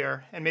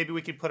earlier, and maybe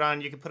you could put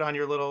on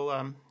your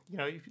little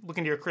look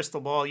into your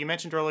crystal ball. You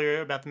mentioned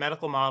earlier about the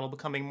medical model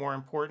becoming more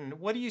important.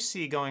 What do you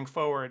see going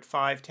forward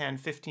 5, 10,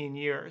 15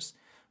 years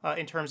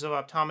in terms of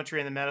optometry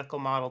and the medical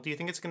model? Do you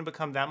think it's going to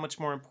become that much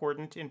more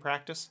important in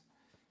practice?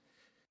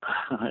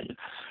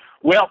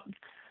 Well,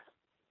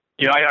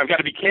 I've got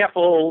to be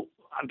careful.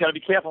 I've got to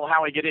be careful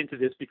how I get into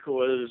this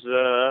because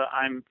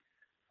I'm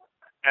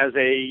as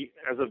a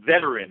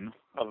veteran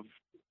of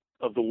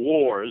the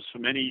wars for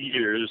many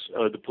years,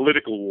 the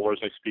political wars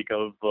I speak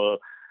of,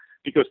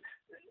 because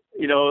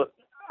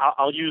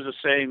I'll use a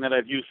saying that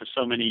I've used for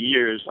so many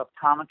years: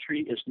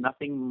 optometry is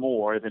nothing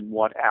more than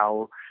what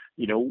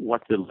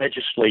what the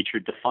legislature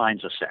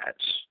defines us as.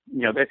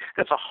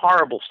 That's a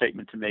horrible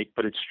statement to make,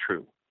 but it's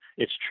true.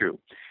 It's true.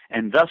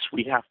 And thus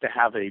we have to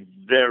have a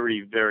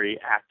very, very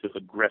active,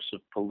 aggressive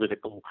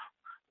political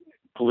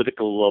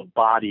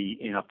body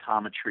in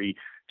optometry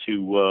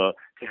to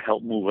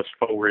help move us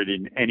forward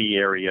in any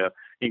area,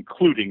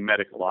 including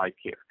medical eye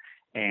care.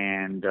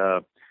 And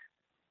I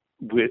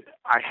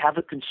have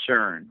a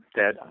concern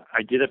that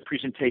I did a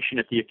presentation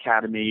at the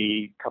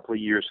Academy a couple of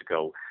years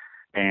ago,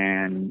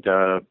 and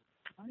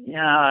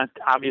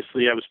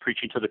obviously I was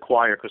preaching to the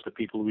choir because the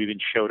people who even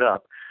showed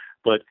up,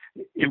 but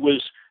it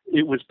was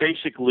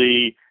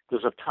basically,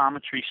 does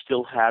optometry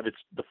still have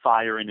the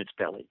fire in its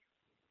belly?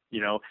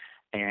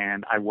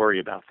 And I worry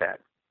about that.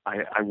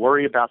 I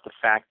worry about the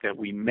fact that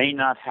we may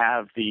not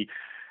have the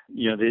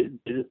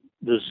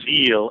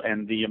zeal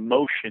and the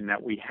emotion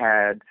that we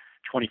had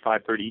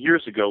 25, 30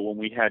 years ago when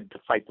we had to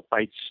fight the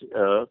fights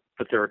for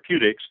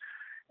therapeutics,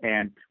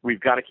 and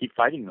we've got to keep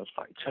fighting those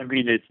fights. I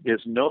mean,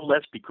 there's no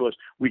less because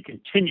we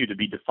continue to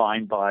be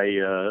defined by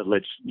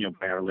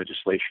by our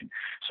legislation.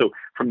 So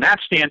from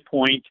that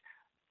standpoint,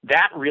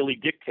 that really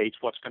dictates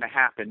what's going to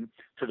happen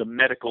to the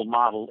medical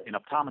model in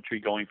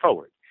optometry going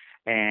forward.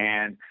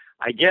 And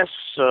I guess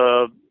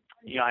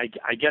I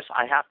guess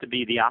I have to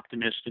be the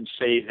optimist and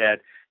say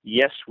that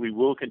yes, we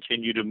will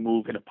continue to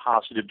move in a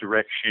positive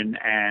direction,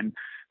 and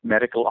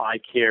medical eye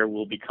care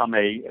will become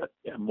a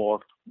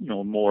more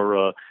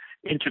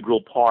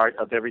integral part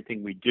of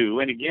everything we do.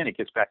 And again, it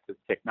gets back to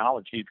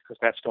technology because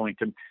that's going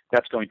to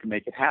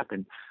make it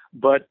happen.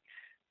 But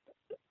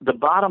the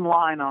bottom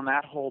line on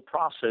that whole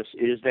process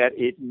is that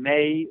it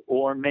may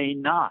or may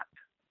not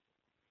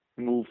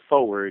move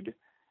forward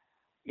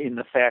in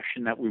the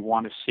fashion that we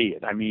want to see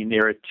it. I mean,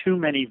 there are too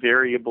many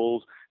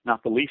variables,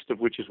 not the least of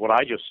which is what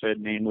I just said,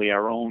 namely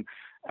our own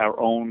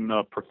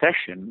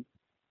profession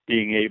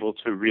being able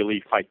to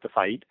really fight the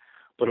fight.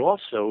 But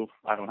also,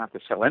 I don't have to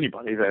tell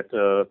anybody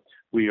that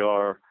we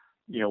are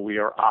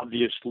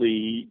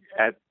obviously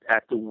at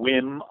the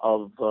whim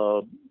of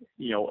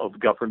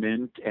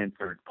government and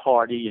third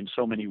party in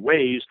so many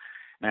ways.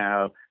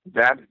 Now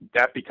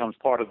that becomes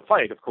part of the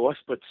fight, of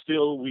course, but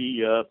still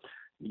we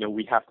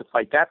have to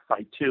fight that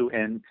fight too.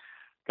 And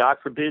God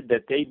forbid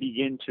that they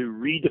begin to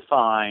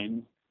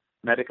redefine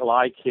medical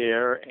eye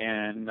care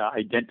and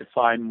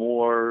identify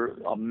more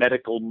a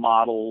medical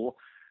model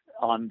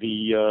on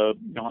the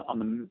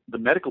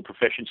medical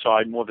profession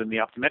side more than the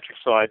optometric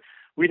side.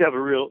 We'd have a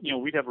real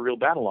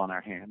battle on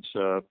our hands.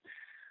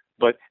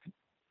 But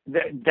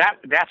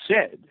that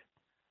said,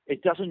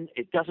 it doesn't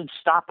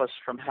stop us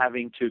from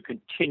having to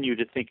continue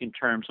to think in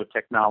terms of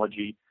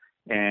technology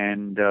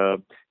and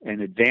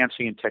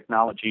advancing in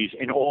technologies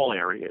in all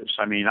areas.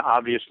 I mean,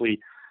 obviously,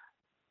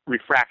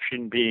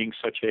 refraction being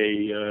such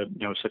a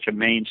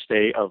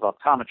mainstay of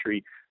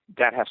optometry,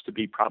 that has to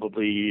be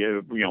probably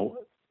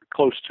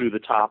close to the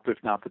top,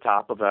 if not the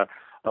top of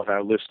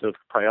our list of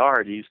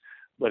priorities.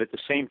 But at the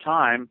same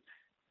time,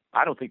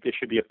 I don't think there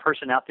should be a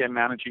person out there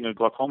managing a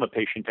glaucoma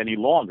patient any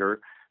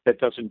longer that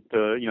doesn't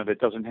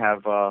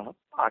have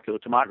ocular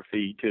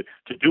tomography to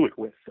do it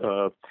with.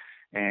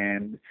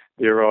 And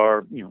there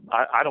are,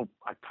 I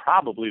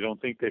probably don't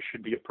think there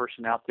should be a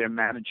person out there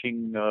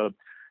managing,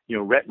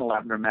 retinal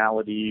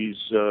abnormalities,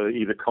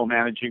 either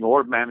co-managing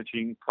or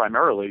managing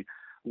primarily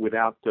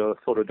without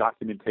photo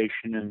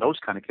documentation and those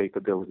kind of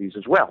capabilities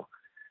as well.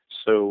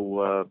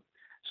 So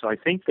I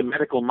think the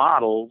medical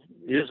model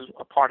is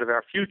a part of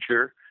our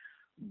future,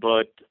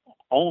 but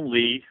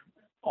only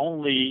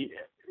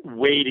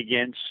weighed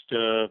against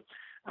our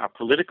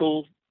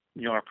political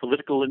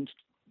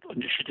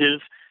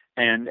initiative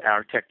and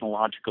our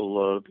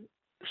technological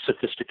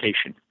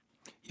sophistication.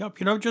 Yep.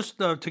 Just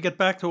to get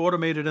back to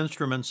automated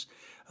instruments,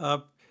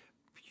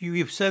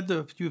 you've said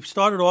that you've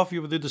started off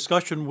with the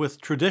discussion with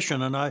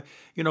tradition, and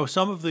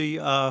some of the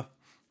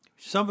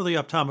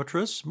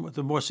optometrists,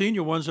 the more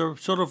senior ones, are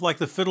sort of like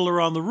the fiddler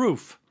on the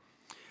roof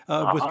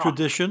with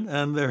tradition,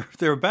 and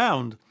they're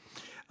bound.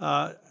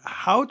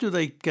 How do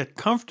they get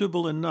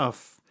comfortable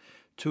enough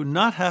to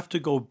not have to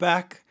go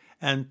back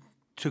and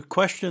to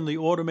question the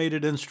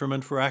automated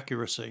instrument for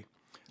accuracy?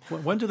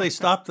 When do they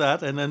stop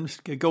that and then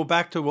go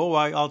back to,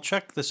 I'll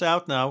check this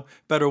out now,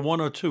 better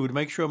 1 or 2, to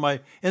make sure my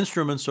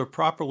instruments are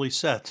properly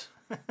set?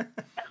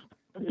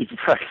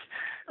 Right.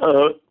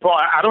 Paul,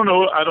 I don't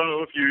know. I don't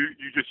know if you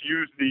just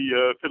used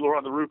the Fiddler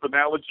on the Roof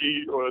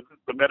analogy or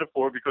the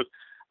metaphor, because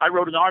I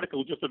wrote an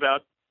article just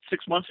about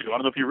 6 months ago. I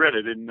don't know if you read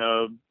it in,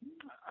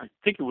 I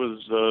think it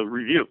was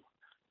Review,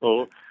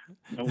 or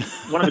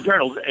one of the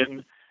journals,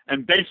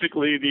 and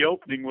basically the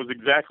opening was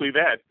exactly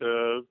that.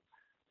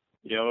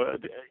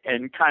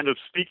 And kind of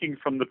speaking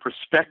from the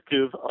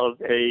perspective of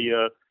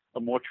a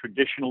more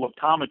traditional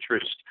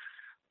optometrist.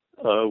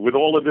 With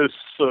all of this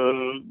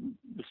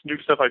new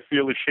stuff, I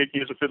feel as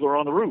shaky as a fiddler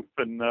on the roof.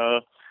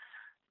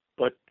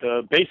 But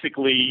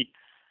basically,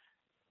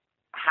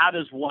 how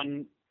does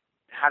one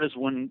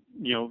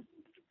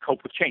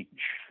cope with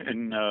change?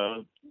 And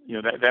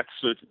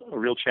that's a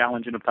real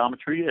challenge in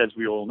optometry, as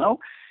we all know.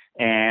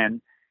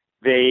 And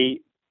the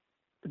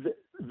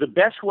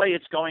best way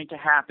it's going to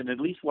happen, at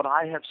least what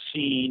I have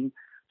seen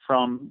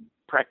from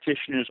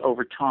practitioners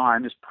over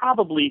time, is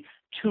probably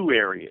two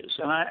areas,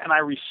 and I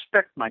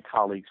respect my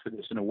colleagues for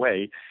this in a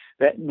way,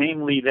 that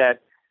namely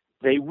that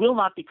they will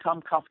not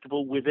become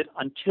comfortable with it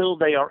until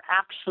they are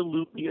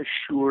absolutely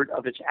assured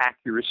of its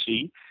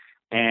accuracy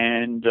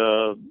and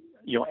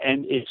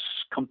and its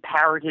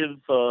comparative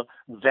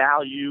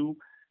value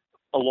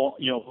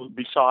along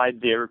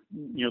beside their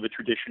the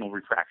traditional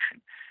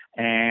refraction.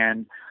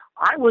 And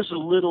I was a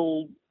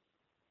little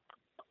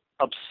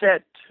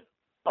upset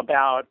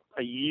about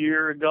a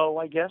year ago,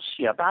 I guess.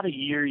 Yeah, about a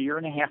year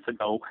and a half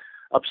ago,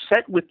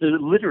 upset with the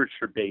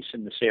literature base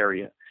in this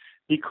area,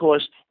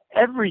 because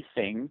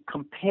everything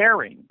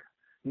comparing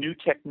new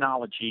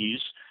technologies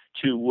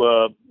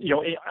to,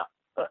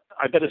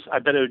 I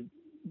better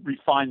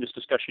refine this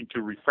discussion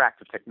to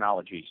refractive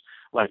technologies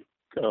like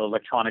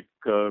electronic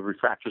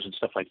refractors and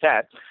stuff like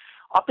that.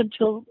 Up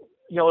until,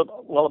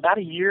 about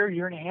a year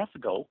and a half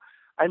ago,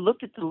 I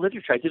looked at the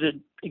literature. I did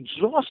an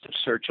exhaustive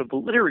search of the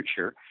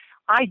literature.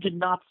 I did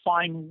not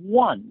find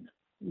one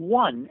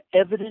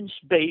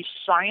evidence-based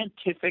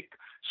scientific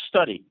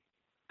study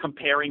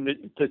comparing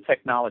the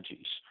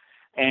technologies.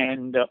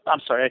 And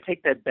I'm sorry, I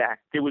take that back.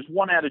 There was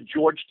one out of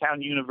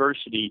Georgetown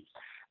University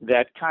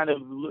that kind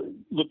of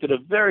looked at a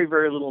very,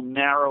 very little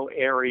narrow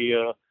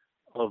area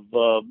of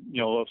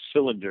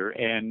cylinder,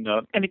 and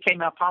it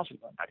came out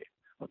positive on that.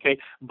 Okay,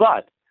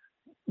 but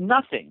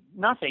nothing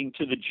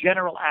to the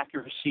general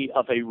accuracy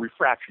of a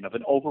refraction, of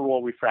an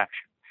overall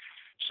refraction.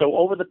 So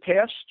over the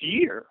past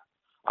year,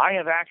 I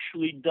have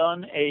actually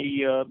done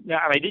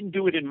now I didn't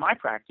do it in my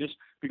practice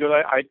because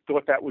I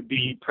thought that would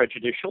be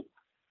prejudicial.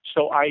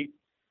 So I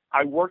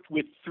worked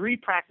with 3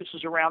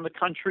 practices around the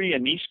country,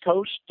 an East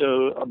Coast,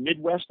 a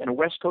Midwest, and a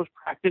West Coast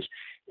practice,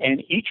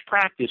 and each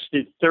practice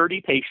did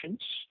 30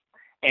 patients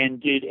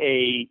and did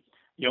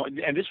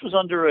and this was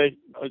under a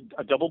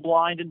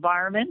double-blind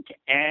environment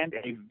and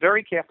a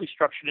very carefully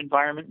structured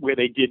environment where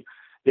they did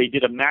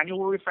a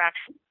manual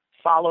refraction,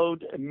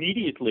 followed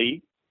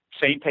immediately,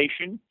 same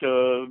patient,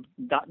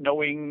 not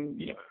knowing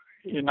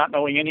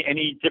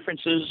any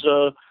differences.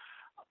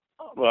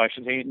 Well, I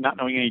should say not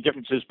knowing any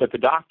differences, but the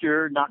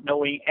doctor not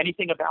knowing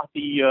anything about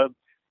the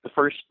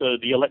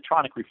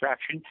electronic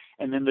refraction,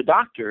 and then the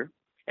doctor.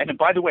 And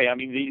by the way, I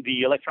mean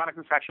the electronic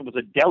refraction was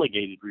a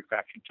delegated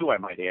refraction too, I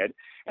might add.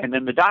 And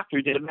then the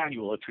doctor did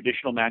a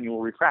traditional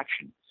manual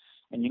refraction.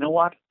 And you know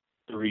what?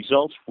 The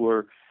results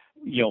were,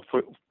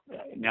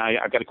 now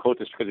I've got to quote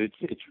this because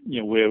it's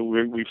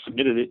we've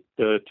submitted it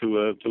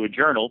to a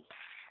journal,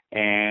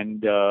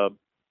 and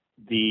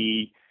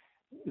the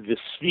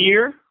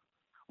sphere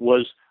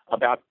was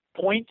about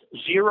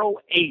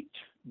 0.08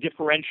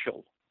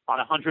 differential on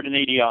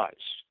 180 eyes.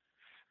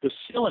 The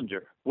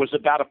cylinder was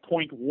about a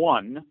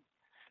 0.1,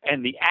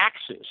 and the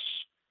axis,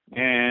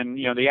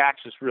 the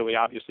axis really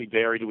obviously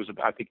varied. It was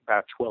about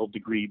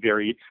 12-degree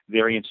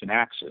variance in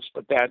axis,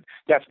 but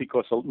that's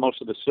because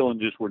most of the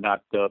cylinders were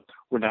not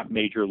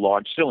major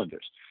large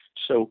cylinders.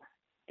 So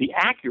the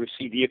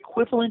accuracy, the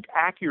equivalent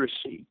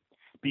accuracy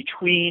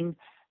between,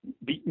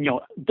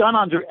 done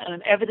under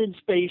an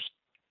evidence-based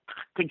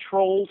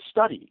controlled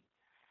study,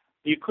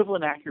 the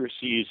equivalent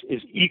accuracy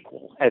is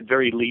equal at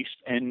very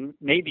least. And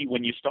maybe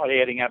when you start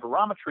adding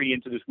aberrometry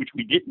into this, which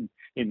we didn't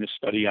in this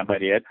study, I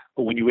might add,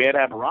 but when you add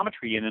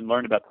aberrometry in and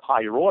learn about the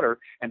higher order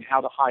and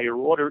how the higher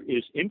order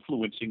is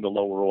influencing the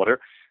lower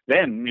order,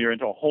 then you're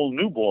into a whole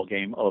new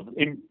ballgame of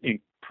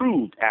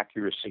improved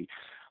accuracy.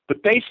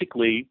 But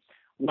basically,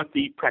 what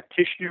the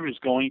practitioner is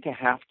going to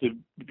have to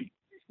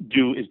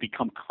do is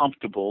become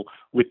comfortable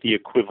with the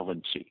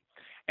equivalency.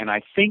 And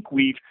I think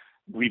we've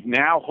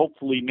now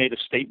hopefully made a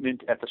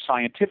statement at the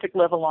scientific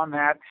level on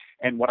that.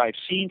 And what I've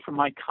seen from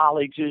my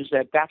colleagues is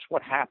that that's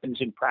what happens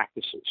in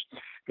practices.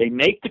 They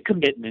make the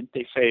commitment.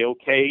 They say,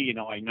 okay,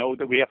 I know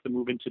that we have to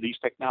move into these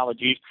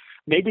technologies.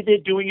 Maybe they're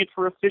doing it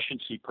for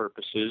efficiency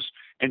purposes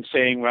and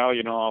saying, well,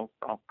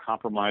 I'll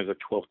compromise a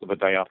 1/12 of a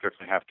diopter if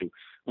I have to.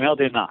 Well,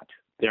 they're not.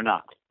 They're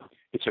not.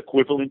 It's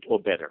equivalent or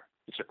better.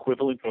 It's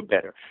equivalent or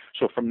better.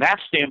 So from that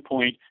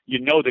standpoint, they're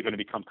going to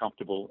become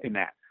comfortable in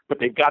that. But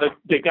they've got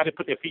to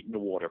put their feet in the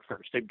water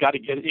first. They've got to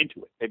get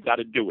into it. They've got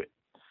to do it.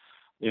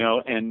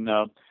 And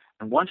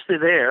once they're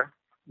there,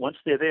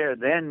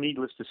 then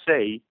needless to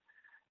say,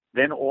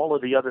 then all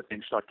of the other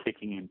things start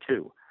kicking in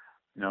too.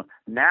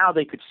 Now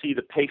they could see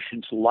the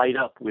patients light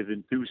up with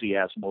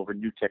enthusiasm over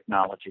new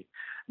technology.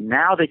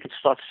 Now they could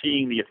start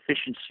seeing the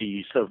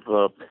efficiencies of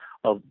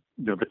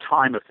the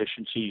time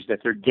efficiencies that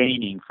they're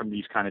gaining from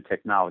these kind of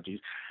technologies.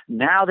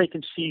 Now they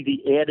can see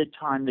the added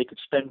time they could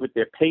spend with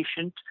their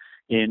patient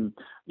in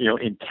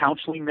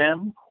counseling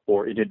them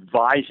or in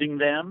advising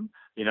them.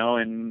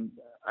 And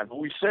I've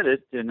always said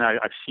it, and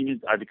I've seen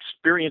it. I've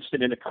experienced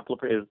it in a couple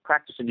of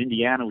practice in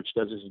Indiana, which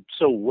does this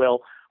so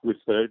well with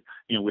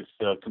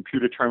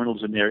computer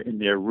terminals in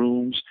their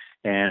rooms,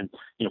 and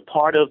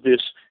part of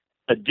this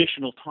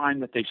additional time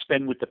that they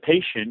spend with the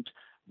patient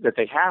that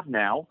they have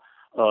now,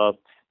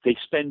 they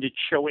spend it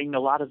showing a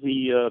lot of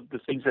the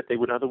things that they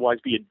would otherwise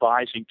be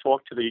advising.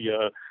 Talk to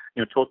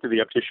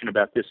the optician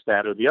about this,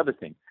 that, or the other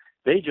thing.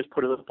 They just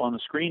put it up on the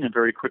screen and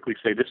very quickly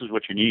say, "This is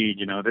what you need.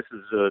 This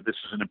is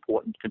an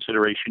important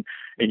consideration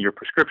in your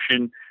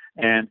prescription,"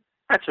 and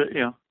that's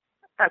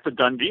a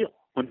done deal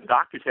when the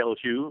doctor tells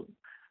you.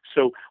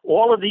 So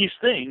all of these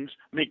things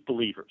make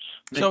believers.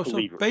 So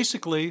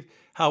basically,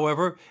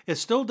 however, it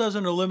still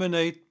doesn't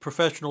eliminate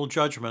professional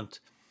judgment.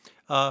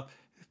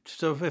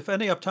 So if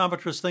any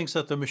optometrist thinks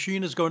that the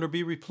machine is going to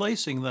be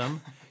replacing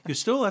them, you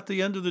still, at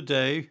the end of the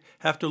day,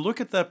 have to look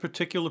at that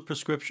particular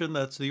prescription,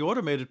 that's the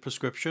automated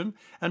prescription,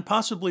 and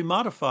possibly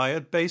modify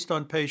it based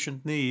on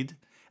patient need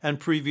and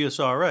previous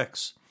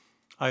RX,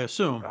 I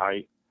assume.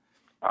 I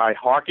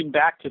hearken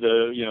back to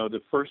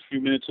the first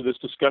few minutes of this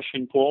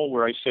discussion, Paul,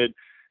 where I said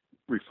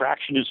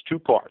refraction is two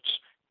parts: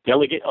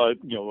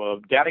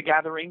 data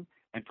gathering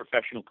and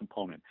professional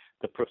component.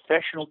 The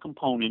professional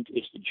component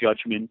is the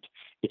judgment,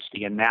 it's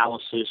the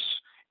analysis,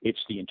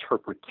 it's the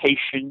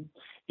interpretation,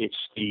 it's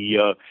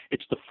the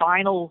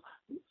final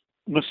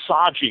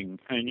massaging,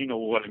 and you know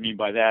what I mean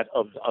by that,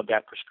 of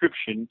that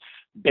prescription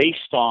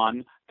based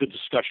on the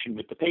discussion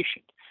with the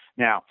patient.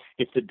 Now,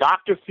 if the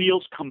doctor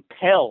feels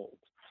compelled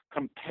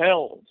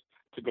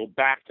to go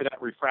back to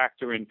that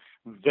refractor and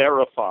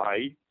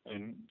verify,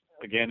 and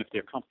again, if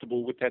they're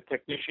comfortable with that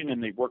technician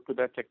and they've worked with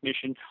that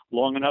technician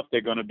long enough,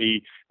 they're going to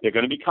be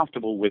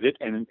comfortable with it,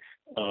 and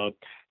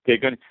they're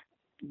going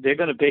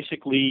to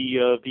basically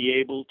be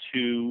able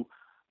to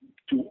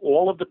do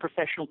all of the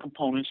professional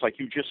components, like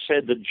you just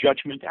said, the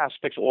judgment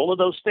aspects, all of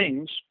those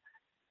things,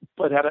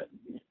 but at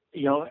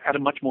a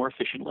much more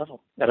efficient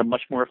level.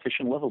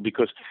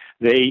 Because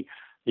they,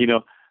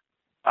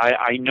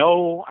 I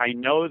know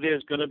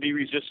there's going to be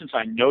resistance.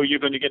 I know you're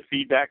going to get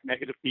feedback,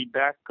 negative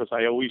feedback, because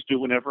I always do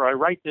whenever I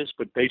write this.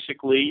 But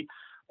basically,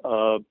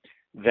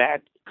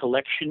 that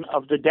collection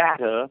of the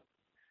data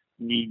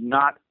need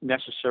not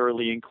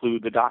necessarily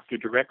include the doctor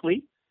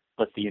directly,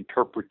 but the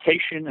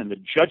interpretation and the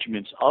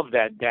judgments of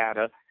that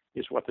data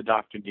is what the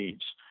doctor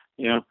needs.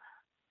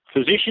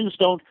 Physicians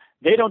don't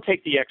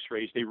take the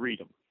X-rays; they read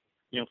them.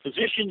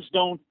 Physicians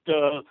don't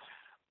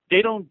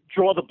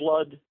draw the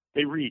blood;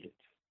 they read it.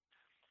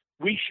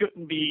 We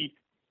shouldn't be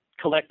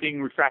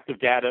collecting refractive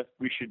data.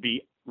 We should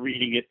be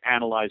reading it,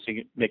 analyzing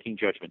it, making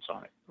judgments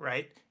on it.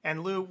 Right.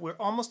 And Lou, we're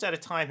almost out of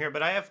time here,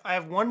 but I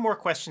have one more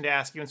question to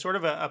ask you, and sort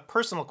of a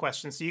personal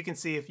question, so you can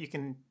see if you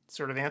can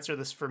sort of answer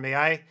this for me.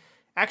 I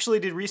actually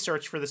did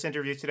research for this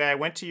interview today. I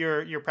went to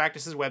your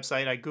practice's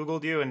website. I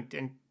Googled you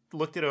and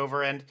looked it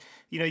over, and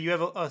you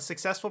have a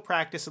successful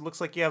practice. It looks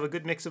like you have a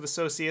good mix of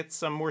associates,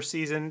 some more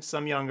seasoned,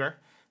 some younger.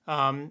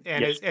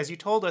 Yes. As you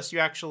told us, you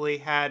actually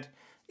had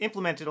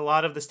implemented a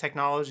lot of this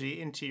technology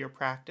into your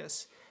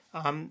practice.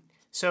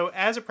 So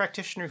as a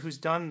practitioner who's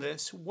done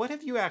this, what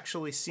have you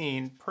actually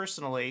seen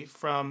personally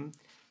from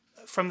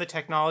the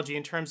technology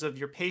in terms of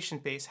your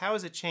patient base? How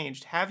has it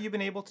changed? Have you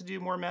been able to do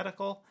more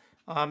medical?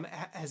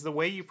 Has the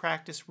way you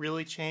practice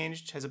really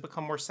changed? Has it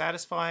become more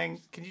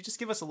satisfying? Can you just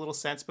give us a little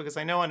sense? Because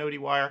I know on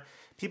ODWire,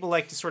 people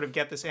like to sort of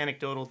get this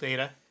anecdotal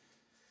data.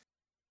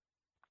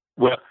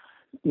 Well,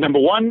 number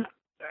one,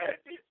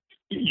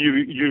 you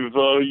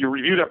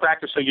reviewed our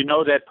practice, so you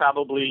know that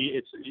probably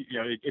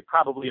it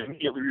probably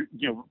immediately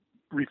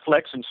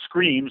reflects and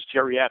screams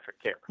geriatric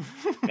care,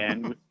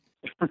 and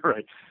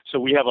right. So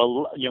we have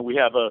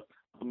a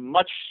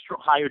much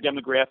higher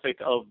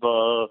demographic of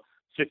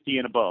 50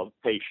 and above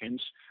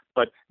patients,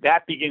 but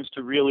that begins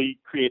to really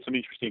create some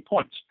interesting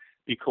points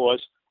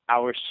because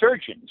our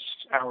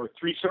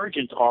three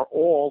surgeons are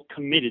all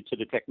committed to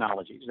the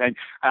technologies, and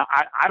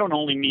I don't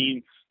only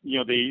mean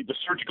the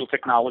surgical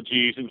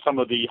technologies and some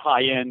of the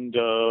high-end,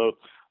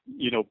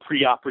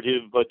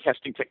 preoperative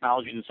testing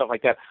technologies and stuff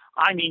like that.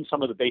 I mean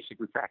some of the basic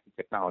refractive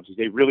technologies.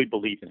 They really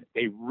believe in it.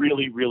 They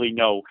really, really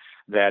know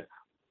that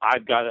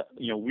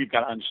we've got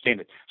to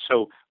understand it.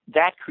 So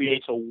that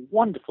creates a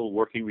wonderful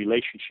working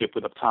relationship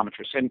with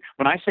optometrists. And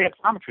when I say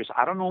optometrists,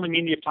 I don't only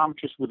mean the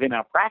optometrists within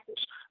our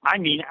practice. I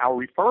mean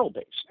our referral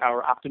base,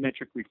 our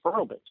optometric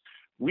referral base.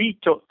 We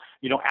took,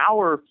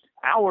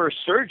 our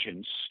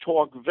surgeons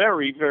talk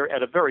very, very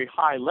at a very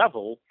high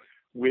level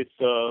with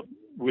the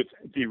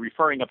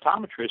referring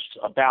optometrists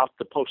about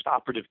the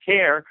postoperative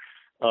care,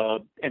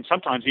 and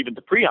sometimes even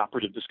the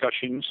preoperative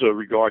discussions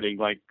regarding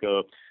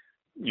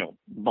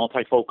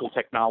multifocal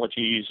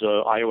technologies,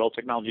 IOL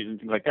technologies, and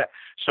things like that.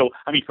 So,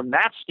 I mean, from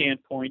that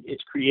standpoint,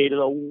 it's created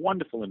a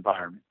wonderful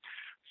environment.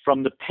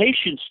 From the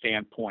patient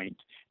standpoint,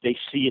 they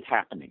see it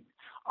happening.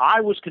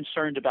 I was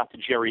concerned about the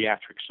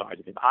geriatric side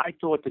of it. I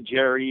thought the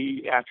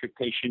geriatric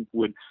patient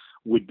would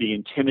be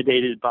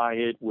intimidated by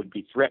it, would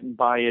be threatened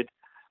by it.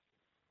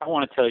 I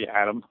want to tell you,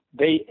 Adam,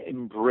 they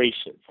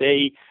embrace it.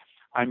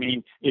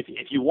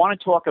 If you want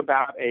to talk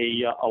about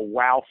a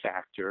wow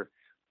factor,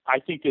 I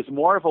think there's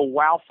more of a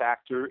wow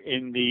factor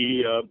in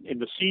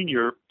the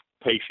senior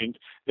patient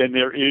than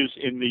there is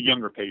in the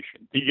younger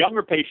patient. The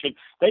younger patient,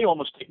 they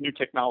almost take new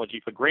technology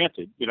for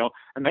granted,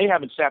 and they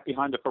haven't sat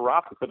behind a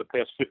phoropter for the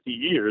past 50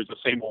 years, the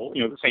same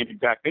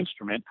exact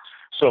instrument.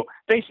 So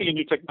they see a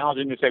new technology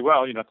and they say,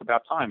 well, it's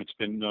about time. It's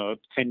been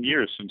 10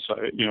 years since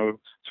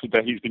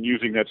that he's been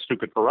using that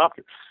stupid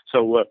phoropter.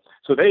 So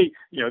they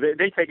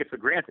take it for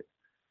granted.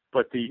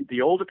 But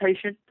the older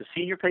patient, the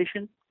senior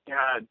patient,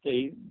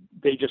 they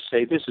just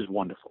say, this is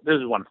wonderful. This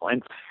is wonderful.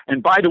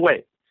 And by the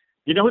way,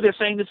 you know who they're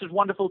saying this is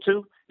wonderful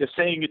to? They're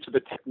saying it to the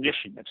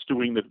technician that's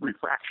doing the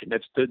refraction,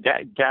 that's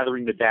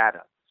gathering the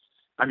data.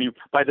 I mean,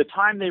 by the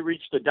time they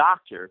reach the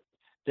doctor,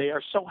 they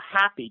are so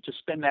happy to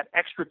spend that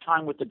extra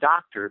time with the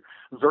doctor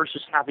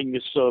versus having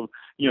this,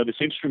 this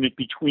instrument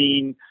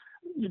between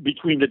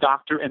the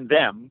doctor and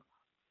them.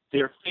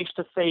 They're face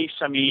to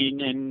face. I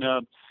mean, and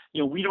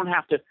we don't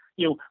have to.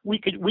 We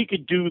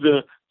could do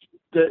the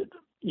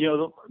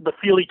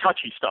feely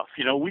touchy stuff.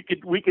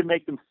 We could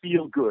make them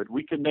feel good.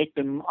 We can make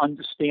them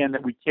understand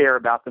that we care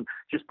about them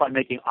just by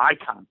making eye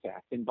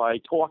contact and by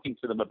talking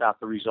to them about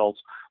the results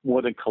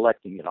more than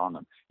collecting it on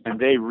them. And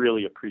they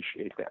really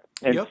appreciate that.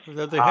 And,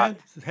 the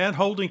hand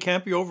holding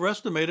can't be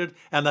overestimated.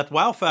 And that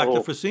wow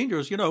factor for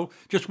seniors,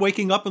 just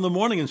waking up in the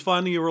morning and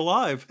finding you're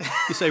alive.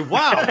 You say,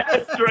 wow.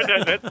 That's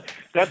right.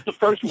 That's the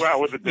first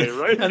wow of the day,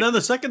 right? And then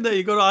the second day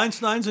you go to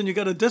Einstein's and you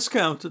get a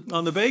discount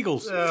on the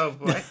bagels. Oh,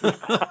 boy.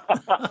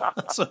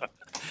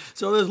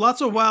 So there's lots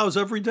of wows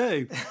every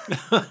day.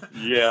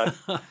 Yeah,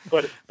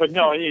 but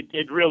no,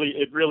 it really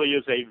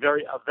is a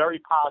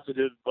very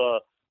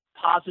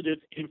positive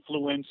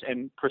influence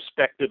and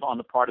perspective on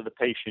the part of the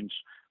patients,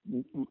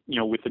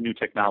 with the new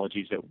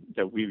technologies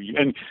that we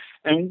use.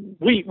 And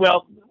we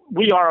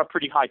are a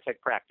pretty high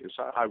tech practice,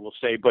 I will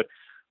say, but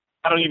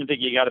I don't even think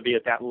you got to be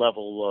at that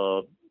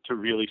level to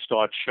really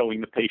start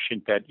showing the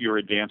patient that you're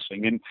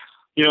advancing. And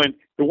and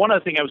the one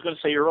other thing I was going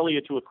to say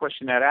earlier to a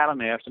question that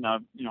Adam asked, and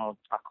I'll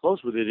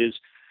close with it, is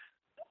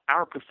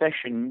our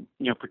profession,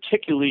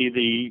 particularly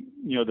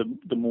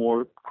the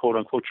more quote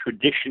unquote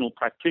traditional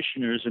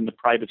practitioners in the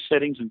private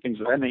settings and things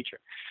of that nature,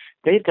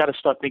 they've got to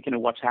start thinking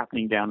of what's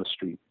happening down the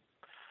street.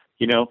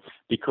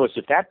 Because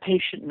if that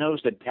patient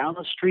knows that down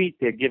the street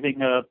they're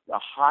giving a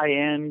high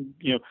end,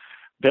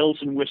 bells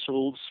and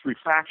whistles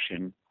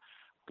refraction,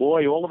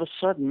 boy, all of a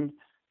sudden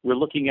we're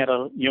looking at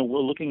a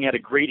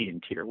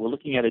gradient here. We're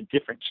looking at a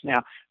difference.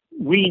 Now,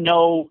 we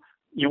know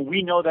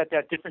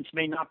that difference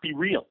may not be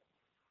real,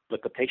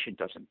 but the patient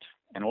doesn't.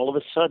 And all of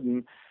a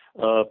sudden,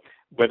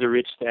 whether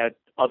it's that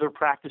other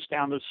practice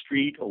down the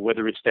street or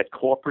whether it's that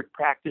corporate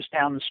practice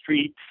down the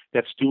street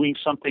that's doing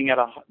something at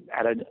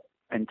an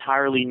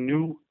entirely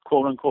new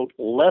quote unquote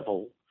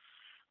level,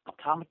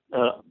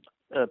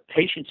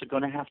 patients are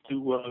going to have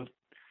to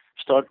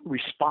start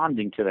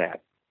responding to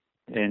that,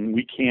 and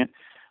we can't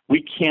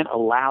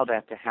allow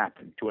that to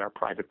happen to our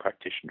private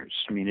practitioners.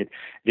 I mean,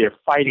 they're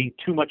fighting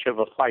too much of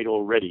a fight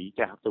already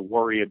to have to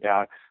worry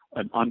about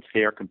an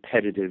unfair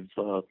competitive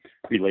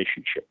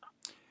relationship.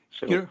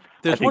 So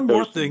there's one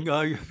more thing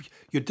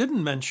you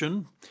didn't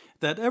mention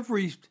that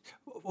every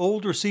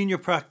older senior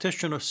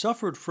practitioner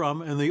suffered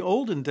from in the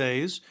olden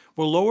days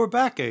were lower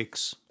back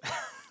aches.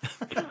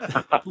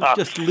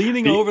 Just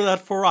leaning over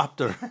that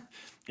phoropter.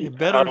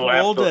 Better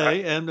all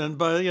day, and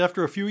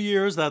after a few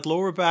years, that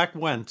lower back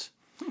went.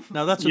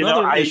 Now that's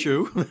another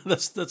issue.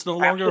 That's no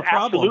longer a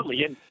problem.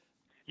 Absolutely, and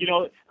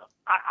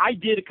I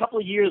did a couple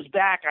of years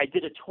back. I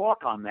did a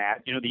talk on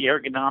that. The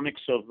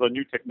ergonomics of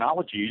new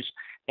technologies,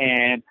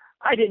 and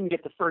I didn't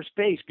get to first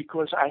base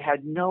because I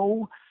had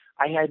no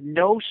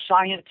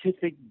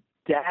scientific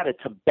data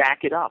to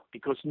back it up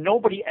because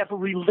nobody ever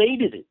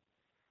related it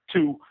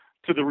to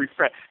the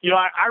refresh.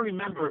 I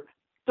remember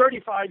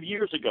 35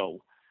 years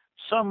ago.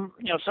 Some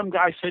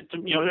guy said to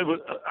me,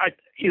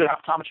 either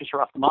optometrist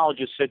or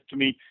ophthalmologist said to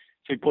me,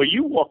 "Boy,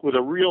 you walk with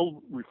a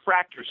real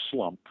refractor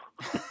slump."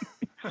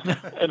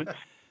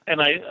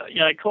 and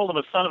I called him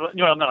a son of a.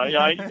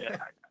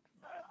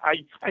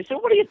 I said,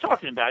 "What are you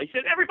talking about?" He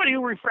said, "Everybody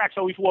who refracts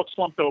always walks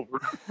slumped over."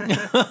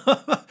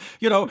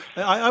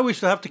 I used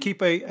to have to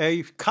keep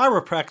a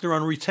chiropractor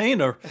on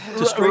retainer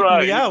to straighten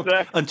me out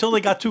until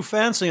they got too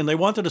fancy and they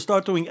wanted to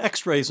start doing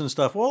X-rays and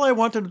stuff. All I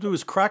wanted to do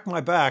was crack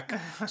my back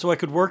so I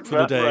could work for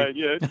the day. Right,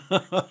 yeah.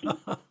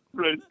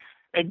 Right.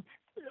 And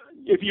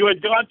if you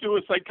had gone to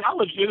a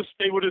psychologist,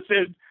 they would have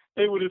said,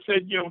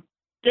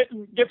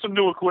 get some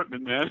new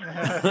equipment, man.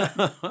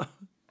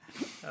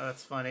 Oh,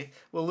 that's funny.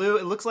 Well, Lou,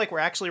 it looks like we're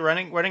actually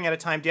running out of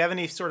time. Do you have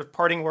any sort of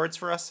parting words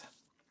for us?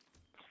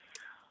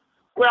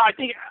 Well, I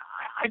think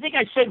I think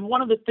I said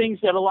one of the things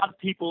that a lot of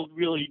people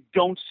really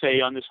don't say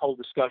on this whole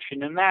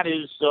discussion, and that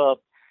is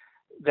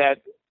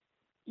that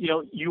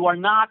you are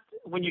not,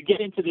 when you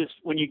get into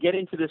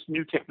this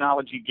new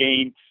technology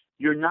game,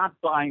 you're not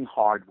buying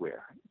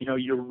hardware.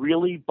 You're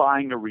really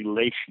buying a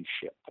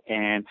relationship,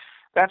 and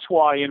that's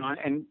why,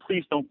 and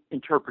please don't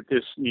interpret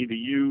this, neither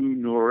you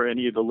nor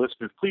any of the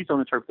listeners, please don't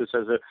interpret this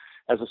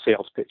as a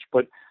sales pitch,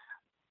 but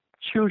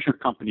choose your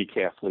company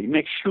carefully.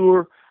 Make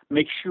sure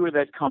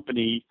that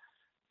company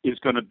is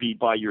going to be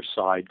by your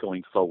side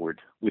going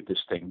forward with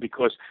this thing,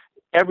 because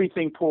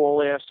everything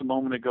Paul asked a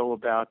moment ago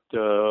about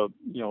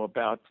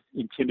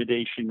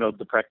intimidation of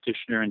the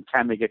practitioner and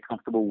can they get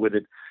comfortable with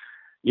it.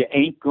 You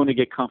ain't going to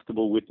get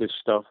comfortable with this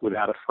stuff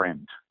without a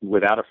friend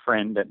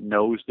that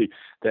knows the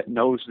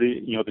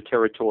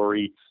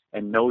territory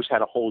and knows how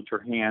to hold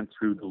your hand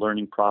through the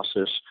learning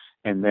process,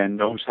 and then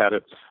knows how to,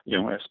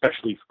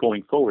 especially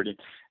going forward.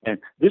 And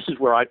this is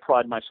where I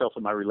pride myself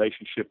in my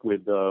relationship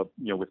with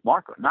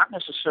Marco, not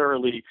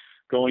necessarily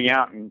going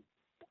out and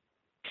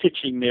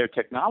pitching their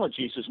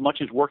technologies as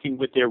much as working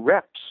with their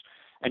reps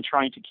and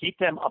trying to keep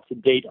them up to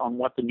date on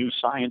what the new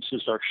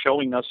sciences are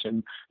showing us,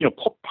 and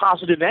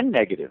positive and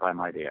negative, I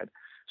might add.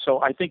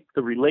 So I think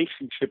the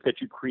relationship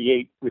that you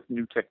create with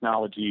new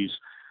technologies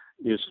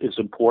is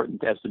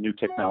important as the new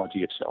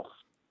technology itself.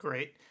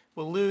 Great.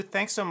 Well, Lou,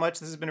 thanks so much.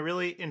 This has been a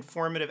really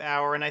informative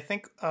hour, and I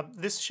think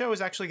this show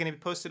is actually going to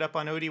be posted up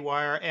on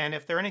ODWire, and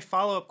if there are any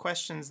follow-up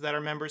questions that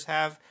our members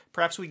have,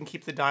 perhaps we can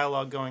keep the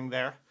dialogue going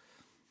there.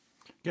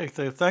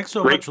 Okay, thanks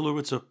so much, Lou.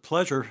 It's a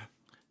pleasure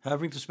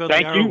having to spend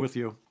the hour with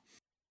you.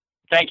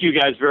 Thank you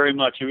guys very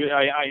much.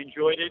 I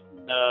enjoyed it,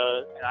 and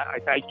I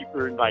thank you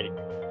for inviting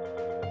me.